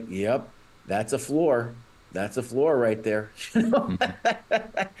 2,200. You're like, yep, that's a floor. That's a floor right there.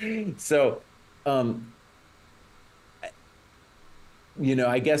 So, um,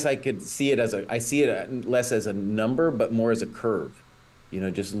 I guess I could see it I see it less as a number, but more as a curve.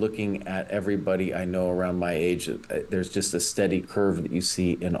 Just looking at everybody I know around my age, there's just a steady curve that you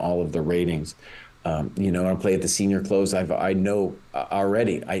see in all of the ratings. I play at the senior close. I know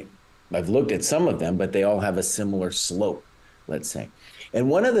already. I've looked at some of them, but they all have a similar slope, let's say. And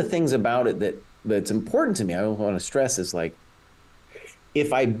one of the things about it that's important to me, I want to stress, is like,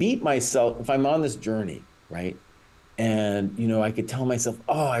 if I beat myself, if I'm on this journey, right? And, I could tell myself,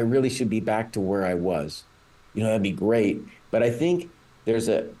 oh, I really should be back to where I was. That'd be great. But I think there's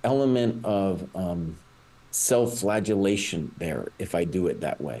an element of self-flagellation there if I do it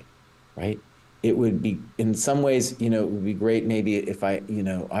that way, right? It would be, in some ways, it would be great maybe if I,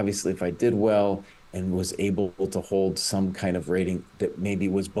 obviously if I did well and was able to hold some kind of rating that maybe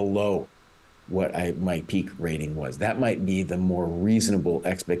was below what my peak rating was. That might be the more reasonable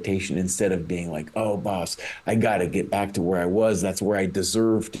expectation, instead of being like, oh, boss, I got to get back to where I was. That's where I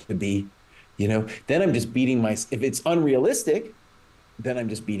deserve to be. Then I'm just beating if it's unrealistic, then I'm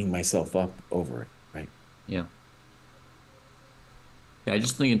just beating myself up over it, right? Yeah. Yeah, I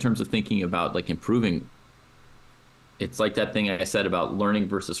just think in terms of thinking about like improving, it's like that thing I said about learning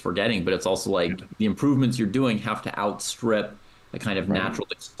versus forgetting, but it's also like the improvements you're doing have to outstrip the kind of Right. natural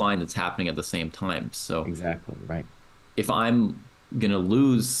decline that's happening at the same time. So Exactly, right. if I'm going to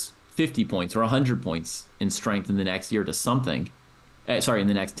lose 50 points or 100 points in strength in the next year to something, in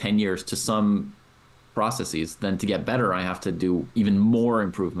the next 10 years to some processes, then to get better, I have to do even more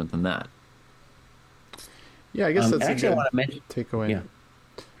improvement than that. Yeah, I guess that's a Actually, I good want to mention, takeaway. yeah.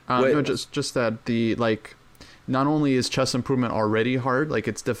 No, just that not only is chess improvement already hard, like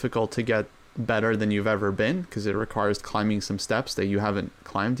it's difficult to get better than you've ever been because it requires climbing some steps that you haven't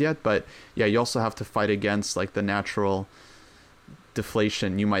climbed yet. But yeah, you also have to fight against like the natural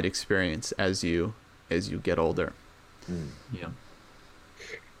deflation you might experience as you get older. Yeah.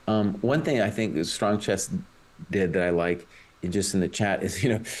 One thing I think Strong Chess did that I like, just in the chat, is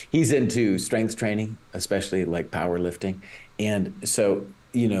he's into strength training, especially like powerlifting, and so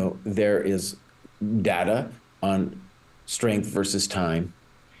there is data on strength versus time.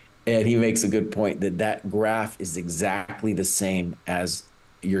 And he makes a good point that graph is exactly the same as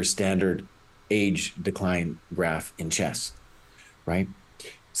your standard age decline graph in chess, right?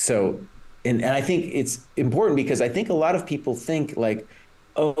 So, and I think it's important because I think a lot of people think like,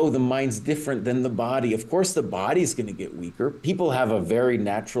 oh, the mind's different than the body. Of course, the body's going to get weaker. People have a very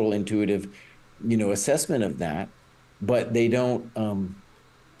natural, intuitive, assessment of that, but they don't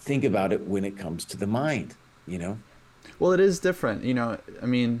think about it when it comes to the mind. Well, it is different, I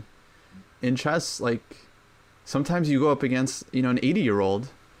mean, in chess, like sometimes you go up against, an 80-year-old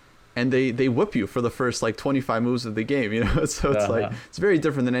and they whip you for the first like 25 moves of the game, so it's like, it's very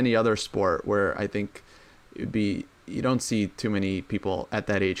different than any other sport where I think you don't see too many people at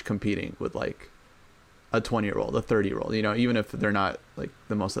that age competing with like a 20-year-old, a 30-year-old, even if they're not like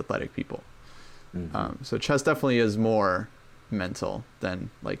the most athletic people. Mm-hmm. So chess definitely is more mental than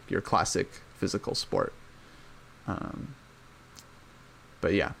like your classic physical sport.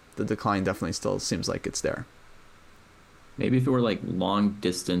 But yeah, the decline definitely still seems like it's there. Maybe if it were like long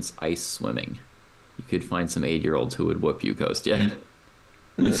distance ice swimming, you could find some 8-year-olds who would whoop you, Coast. Yeah.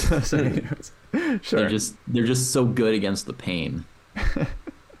 Sure. They're just so good against the pain.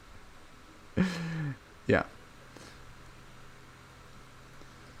 Yeah.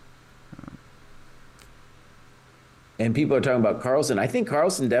 And people are talking about Carlsen. I think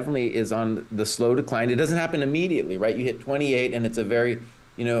Carlsen definitely is on the slow decline. It doesn't happen immediately, right? You hit 28 and it's a very,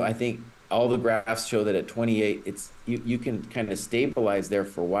 I think all the graphs show that at 28, you can kind of stabilize there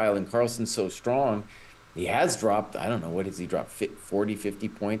for a while. And Carlson's so strong, he has dropped, I don't know, what has he dropped, 40, 50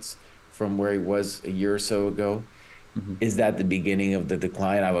 points from where he was a year or so ago. Mm-hmm. Is that the beginning of the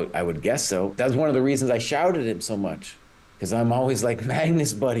decline? I would guess so. That's one of the reasons I shouted him so much, because I'm always like,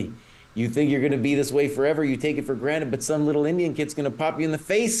 Magnus, buddy, you think you're going to be this way forever. You take it for granted, but some little Indian kid's going to pop you in the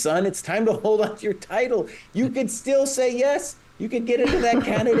face, son. It's time to hold on to your title. You could still say yes. You could get into that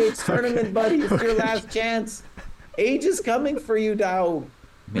candidates tournament, buddy. It's your last chance. Age is coming for you, Dow.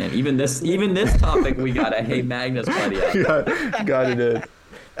 Man, even this topic, we got a hey Magnus buddy out. got it in.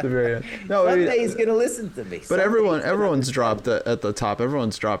 The very end. No, someday he's gonna listen to me. But everyone's dropped at the top.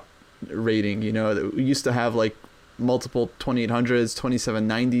 Everyone's dropped rating. You know, we used to have like multiple 2800s,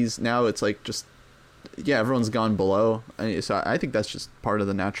 2790s. Now it's like just everyone's gone below. So I think that's just part of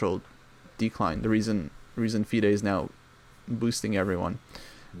the natural decline. The reason FIDE is now boosting everyone.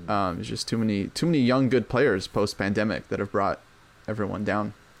 It's just too many young good players post pandemic that have brought everyone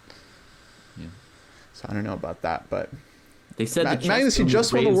down. Yeah. So I don't know about that, but they said Magnus, he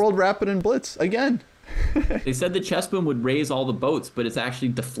just won the World Rapid and Blitz again. They said the chess boom would raise all the boats, but it's actually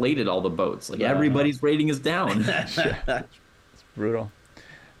deflated all the boats. Like everybody's rating is down. It's brutal.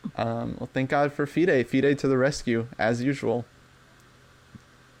 Well, thank God for FIDE. FIDE to the rescue, as usual.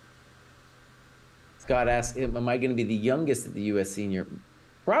 Scott asked, am I going to be the youngest at the U.S. Senior?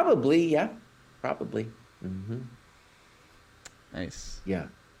 Probably, yeah. Probably. Mm-hmm. Nice. Yeah.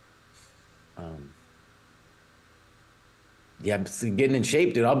 Yeah, I'm getting in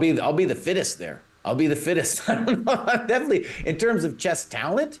shape, dude. I'll be the fittest there. I'll be the fittest. I don't know. Definitely, in terms of chess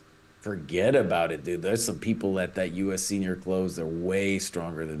talent, forget about it, dude. There's some people at that U.S. Senior close. They're way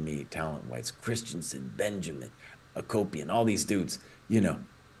stronger than me, talent-wise. Christensen, Benjamin, Akopian, all these dudes,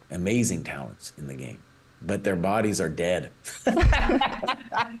 amazing talents in the game. But their bodies are dead.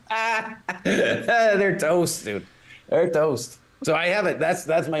 They're toast, dude. They're toast. So I have it.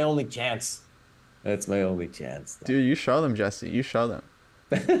 That's my only chance. That's my only chance. Dude, you show them, Jesse. You show them.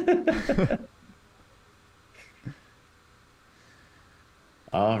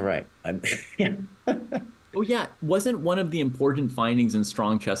 All right. Oh yeah, wasn't one of the important findings in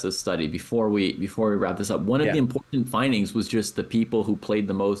Strong Chess's study before we wrap this up? One of the important findings was just the people who played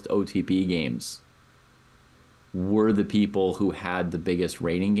the most OTP games were the people who had the biggest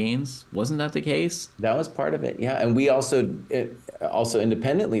rating gains. Wasn't that the case? That was part of it, yeah. And we also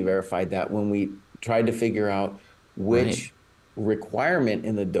independently verified that when we tried to figure out which requirement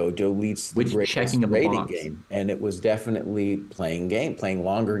in the dojo leads to the greatest rating game. And it was definitely playing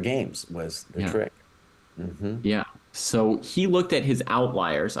longer games was the trick. Mm-hmm. Yeah. So he looked at his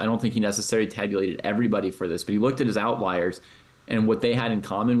outliers. I don't think he necessarily tabulated everybody for this, but he looked at his outliers, and what they had in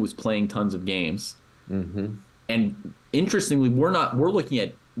common was playing tons of games. Mm-hmm. And interestingly, we're not looking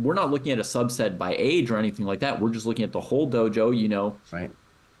at a subset by age or anything like that. We're just looking at the whole dojo, right.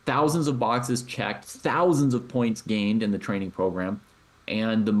 Thousands of boxes checked, thousands of points gained in the training program,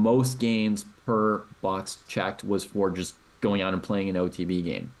 and the most games per box checked was for just going out and playing an OTB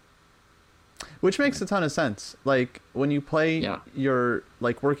game. Which makes a ton of sense. Like when you play, you're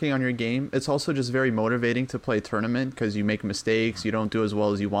like working on your game. It's also just very motivating to play tournament because you make mistakes, you don't do as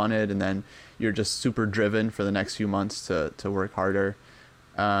well as you wanted, and then you're just super driven for the next few months to work harder.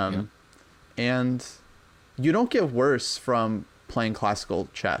 And you don't get worse from playing classical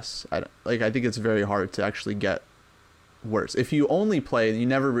chess. I think it's very hard to actually get worse. If you only play and you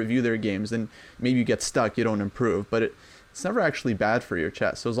never review their games, then maybe you get stuck, you don't improve. But it's never actually bad for your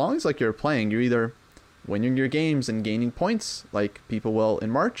chess. So as long as you're playing, you're either winning your games and gaining points like people will in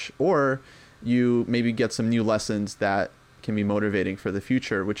March, or you maybe get some new lessons that can be motivating for the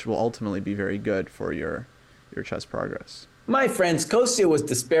future, which will ultimately be very good for your chess progress. My friends, Kostya was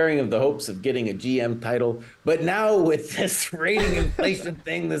despairing of the hopes of getting a GM title, but now with this rating inflation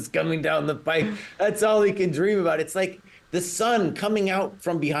thing that's coming down the pipe, that's all he can dream about. It's like the sun coming out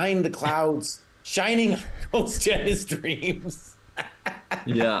from behind the clouds, shining on Kostya in his dreams.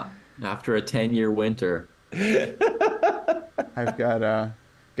 Yeah, after a 10-year winter. I've got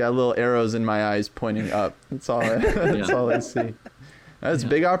little arrows in my eyes pointing up. That's all I see. That's a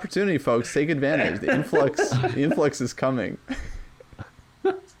big opportunity, folks. Take advantage. The influx is coming.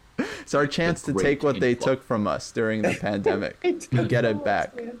 It's our chance to take what they took from us during the pandemic and get it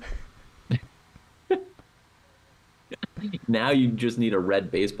back. Now you just need a red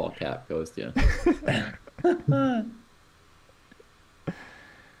baseball cap, Kostya.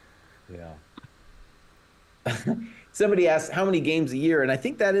 Yeah. Somebody asked how many games a year, and I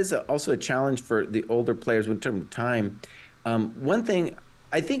think that is also a challenge for the older players in terms of time. One thing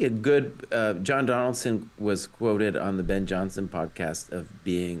I think a good John Donaldson was quoted on the Ben Johnson podcast of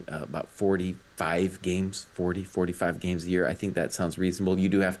being about 45 games, 45 games a year. I think that sounds reasonable. You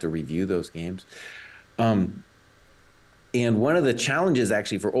do have to review those games. Um, and one of the challenges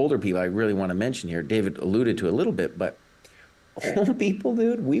actually for older people, I really want to mention here, David alluded to a little bit, but old people,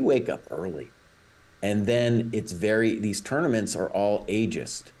 dude, we wake up early. And then these tournaments are all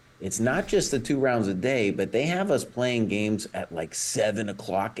ageist. It's not just the 2 rounds a day, but they have us playing games at like 7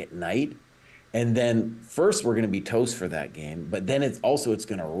 o'clock at night. And then first we're going to be toast for that game, but then it's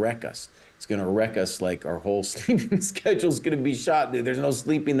going to wreck us. It's going to wreck us, like our whole sleeping schedule is going to be shot. There's no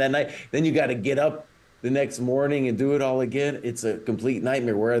sleeping that night. Then you got to get up the next morning and do it all again. It's a complete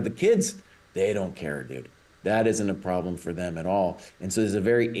nightmare. Where the kids, they don't care, dude. That isn't a problem for them at all. And so there's a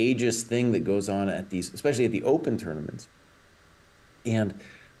very ageist thing that goes on at these, especially at the open tournaments. And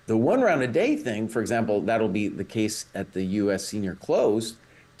the 1 round a day thing, for example, that'll be the case at the US Senior Closed.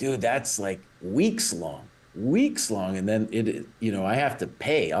 Dude, that's like weeks long. And then I have to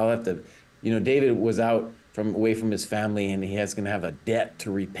pay. I'll have to, David was away from his family, and going to have a debt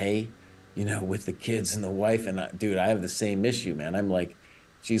to repay, with the kids and the wife. And dude, I have the same issue, man. I'm like,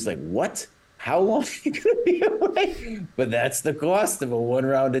 she's like, what? How long are you going to be away? But that's the cost of a 1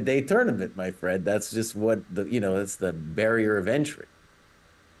 round a day tournament, my friend. That's just what that's the barrier of entry.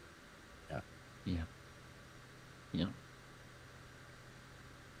 Yeah. Yeah. Yeah.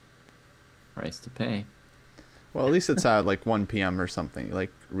 Price to pay. Well, at least it's at like 1 p.m. or something,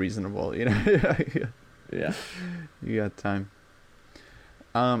 like reasonable, Yeah. You got time.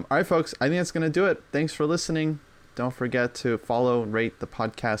 All right, folks. I think that's going to do it. Thanks for listening. Don't forget to follow and rate the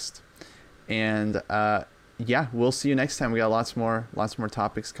podcast. And we'll see you next time. We got lots more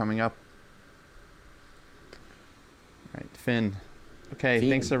topics coming up. All right, Finn. Okay,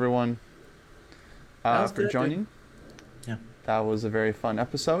 thanks everyone for joining. Yeah. That was a very fun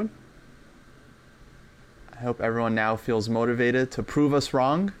episode. I hope everyone now feels motivated to prove us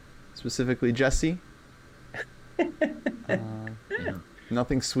wrong, specifically Jesse.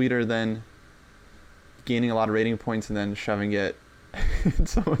 Nothing sweeter than gaining a lot of rating points and then shoving it in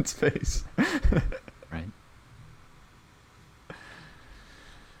someone's face. Right.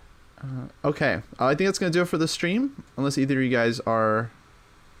 Okay. I think that's going to do it for the stream, unless either of you guys are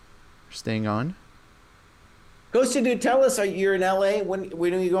staying on. Kostya, dude, tell us, you're in LA.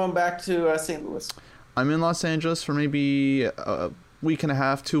 When are you going back to St. Louis? I'm in Los Angeles for maybe a week and a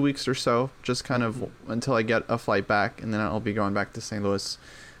half, 2 weeks or so, just kind of until I get a flight back, and then I'll be going back to St. Louis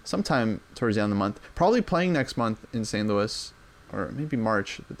sometime towards the end of the month. Probably playing next month in St. Louis, or maybe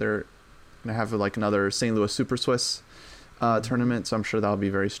March. They're going to have like another St. Louis Super Swiss tournament, so I'm sure that'll be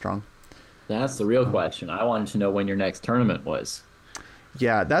very strong. That's the real question. I wanted to know when your next tournament was.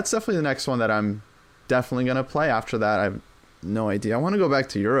 Yeah, that's definitely the next one that I'm definitely going to play. After that, I have no idea. I want to go back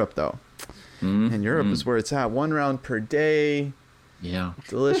to Europe, though. And Europe is where it's at. 1 round per day. Yeah.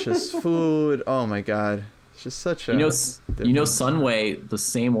 Delicious food. Oh, my God. It's just such a... Sunway, the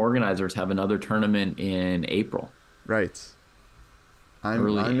same organizers have another tournament in April. Right.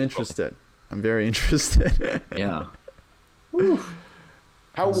 I'm interested. I'm very interested. Yeah.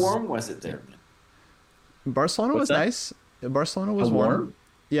 How warm was it there? Barcelona was nice. Barcelona was warm.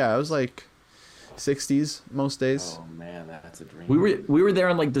 Yeah, it was like 60s most days. Oh man, that's a dream. We were there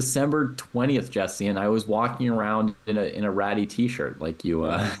on like December 20th, Jesse, and I was walking around in a ratty t-shirt like you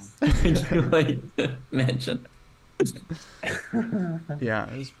mentioned. Yeah,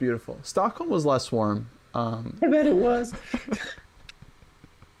 it was beautiful. Stockholm was less warm. I bet it was.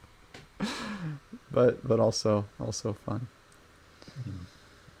 but also fun.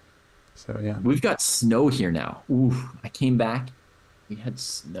 So yeah. We've got snow here now. Ooh, I came back. We had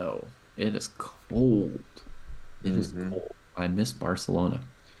snow. It is cold. It is cold. I miss Barcelona.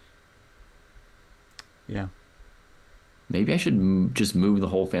 Yeah. Maybe I should just move the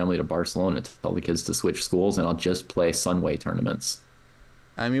whole family to Barcelona to tell the kids to switch schools, and I'll just play Sunway tournaments.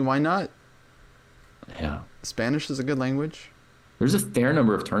 I mean, why not? Yeah. Spanish is a good language. There's a fair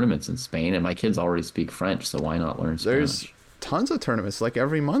number of tournaments in Spain, and my kids already speak French, so why not learn Spanish? There's tons of tournaments. Like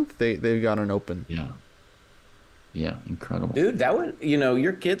every month they've got an open. Yeah. Yeah, incredible. Dude, that would,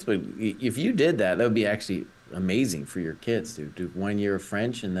 your kids would, if you did that, that would be actually amazing for your kids, dude. Do 1 year of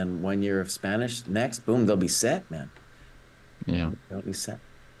French and then 1 year of Spanish. Next, boom, they'll be set, man. Yeah. They'll be set.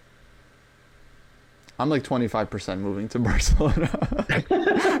 I'm like 25% moving to Barcelona.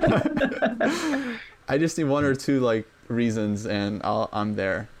 I just need 1 or 2 like reasons and I'm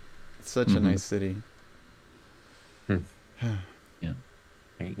there. It's such a nice city. Yeah.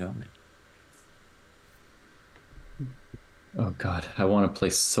 There you go, man. Oh God, I want to play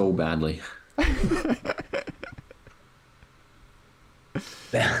so badly.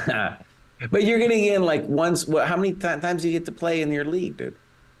 But you're getting in like once. What? How many times do you get to play in your league, dude?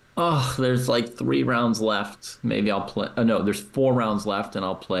 Oh, there's like 3 rounds left. Maybe I'll play. Oh, no, there's 4 rounds left, and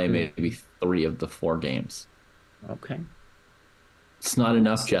I'll play maybe 3 of the 4 games. Okay. It's not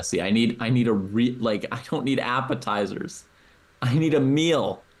enough, Jesse. I need like I don't need appetizers. I need a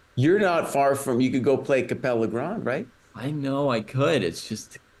meal. You're not far from. You could go play Capella Grand, right? I know I could. It's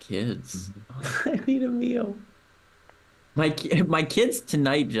just kids. I need a meal. My kids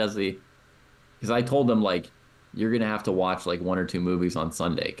tonight, Jesse, because I told them like you're gonna have to watch like 1 or 2 movies on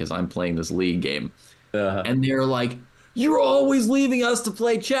Sunday because I'm playing this league game, Uh, and they're like, "You're always leaving us to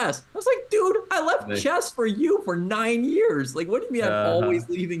play chess." I was like, "Dude, I left chess for you for 9 years. Like, what do you mean I'm always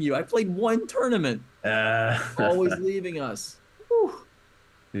leaving you? I played one tournament. Always leaving us." Whew.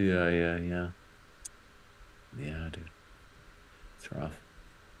 yeah. Yeah, dude. It's rough.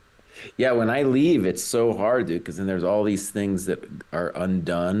 Yeah, when I leave, it's so hard, dude, because then there's all these things that are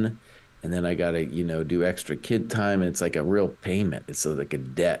undone. And then I gotta, do extra kid time, and it's like a real payment. It's like a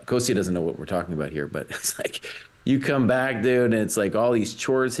debt. Kosi doesn't know what we're talking about here, but it's like you come back, dude, and it's like all these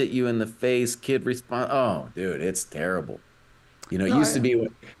chores hit you in the face. Kid respond. Oh, dude, it's terrible. It No, used to be I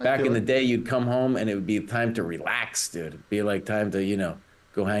back in feel the it. day, you'd come home and it would be time to relax, dude. It'd be like time to,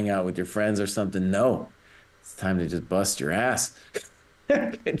 go hang out with your friends or something. No, it's time to just bust your ass.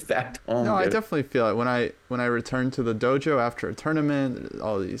 Get back No, home, I dude. definitely feel it when I return to the dojo after a tournament.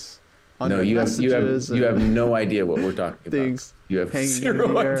 All these No, unread messages you have and no idea what we're talking about. things You have hanging in zero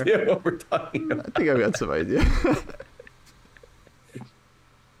the air. idea what we're talking I about. think I've got some idea.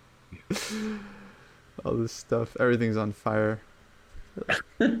 All this stuff, everything's on fire.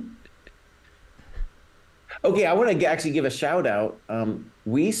 Okay, I want to actually give a shout out.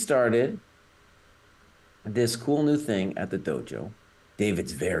 We started this cool new thing at the dojo.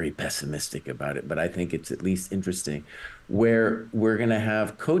 David's very pessimistic about it, but I think it's at least interesting, where we're going to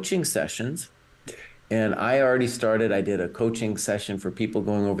have coaching sessions. And I already started. I did a coaching session for people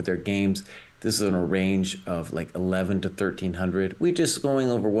going over their games. This is on a range of like 11 to 1300. We're just going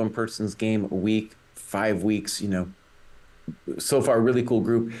over one person's game a week, 5 weeks, so far really cool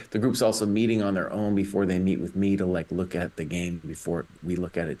group. The group's also meeting on their own before they meet with me to like look at the game before we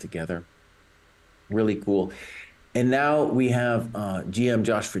look at it together. Really cool. And now we have GM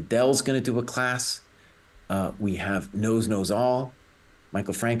Josh Friedell's going to do a class. We have Knows All.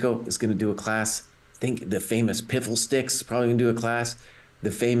 Michael Franco is going to do a class. I think the famous Piffle Sticks probably going to do a class.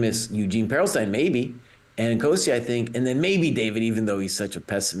 The famous Eugene Perelstein, maybe. And Kosi, I think. And then maybe David, even though he's such a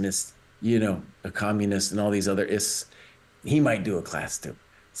pessimist, a communist and all these other ists, he might do a class too.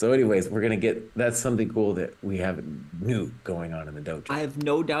 So anyways, we're going to that's something cool that we have new going on in the dojo. I have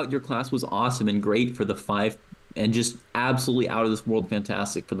no doubt your class was awesome and great for the 5, and just absolutely out of this world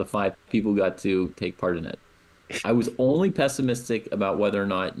fantastic for the 5 people who got to take part in it. I was only pessimistic about whether or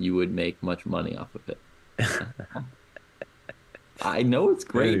not you would make much money off of it. I know it's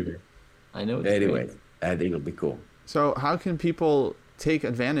great. Anyway. I know it's Anyways, great. I think it'll be cool. So, how can people take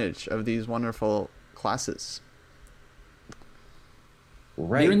advantage of these wonderful classes?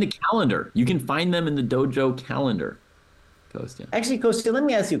 Right. They're in the calendar. You can find them in the dojo calendar. Costa. Actually, Kosti, let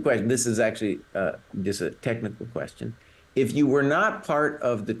me ask you a question. This is actually just a technical question. If you were not part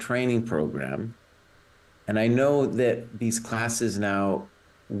of the training program, and I know that these classes now,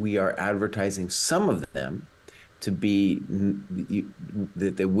 we are advertising some of them to be,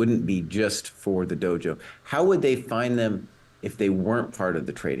 that they wouldn't be just for the dojo. How would they find them if they weren't part of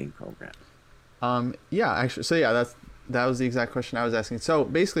the training program? Yeah, actually, so yeah, that was the exact question I was asking. So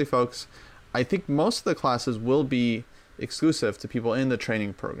basically, folks, I think most of the classes will be exclusive to people in the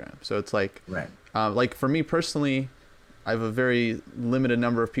training program. So it's like, Right. like for me personally, I have a very limited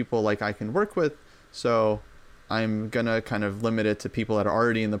number of people like I can work with. So I'm gonna kind of limit it to people that are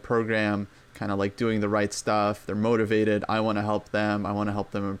already in the program, kind of like doing the right stuff. They're motivated. I want to help them. I want to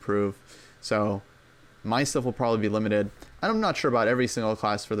help them improve. So my stuff will probably be limited. I'm not sure about every single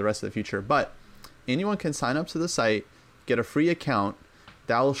class for the rest of the future, but anyone can sign up to the site, get a free account.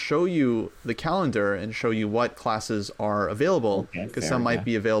 That'll show you the calendar and show you what classes are available, because some might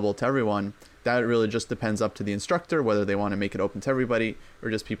be available to everyone. That really just depends up to the instructor, whether they want to make it open to everybody or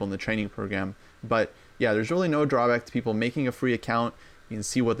just people in the training program. But yeah, there's really no drawback to people making a free account. You can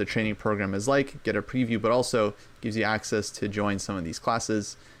see what the training program is like, get a preview, but also gives you access to join some of these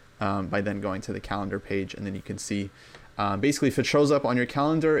classes by then going to the calendar page. And then you can see, basically, if it shows up on your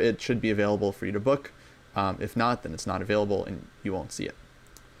calendar, it should be available for you to book. If not, then it's not available and you won't see it.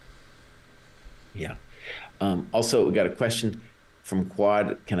 Yeah. Also, we got a question from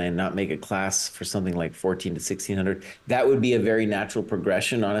Quad. Can I not make a class for something like 14 to 1600? That would be a very natural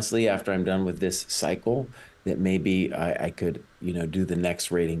progression, honestly, after I'm done with this cycle. that maybe I could, do the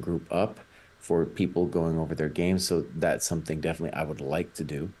next rating group up for people going over their games. So that's something definitely I would like to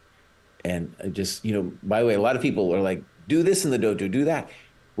do. And just, by the way, a lot of people are like, do this in the dojo, do that.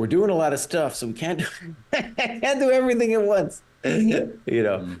 We're doing a lot of stuff, so we can't do, can't do everything at once.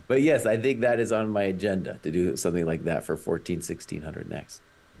 Mm. But yes, I think that is on my agenda to do something like that for 14, 1600 next.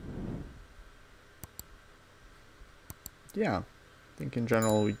 Yeah, I think in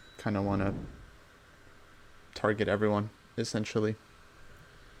general we kind of want to target everyone essentially.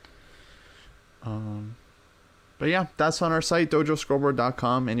 But yeah, that's on our site,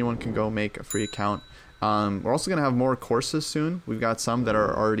 dojoscoreboard.com. Anyone can go make a free account. We're also going to have more courses soon. We've got some that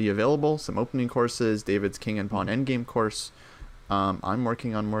are already available, some opening courses, David's King and Pawn Endgame course. I'm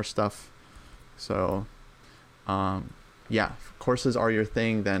working on more stuff. So, yeah, if courses are your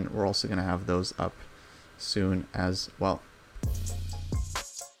thing, then we're also going to have those up soon as well.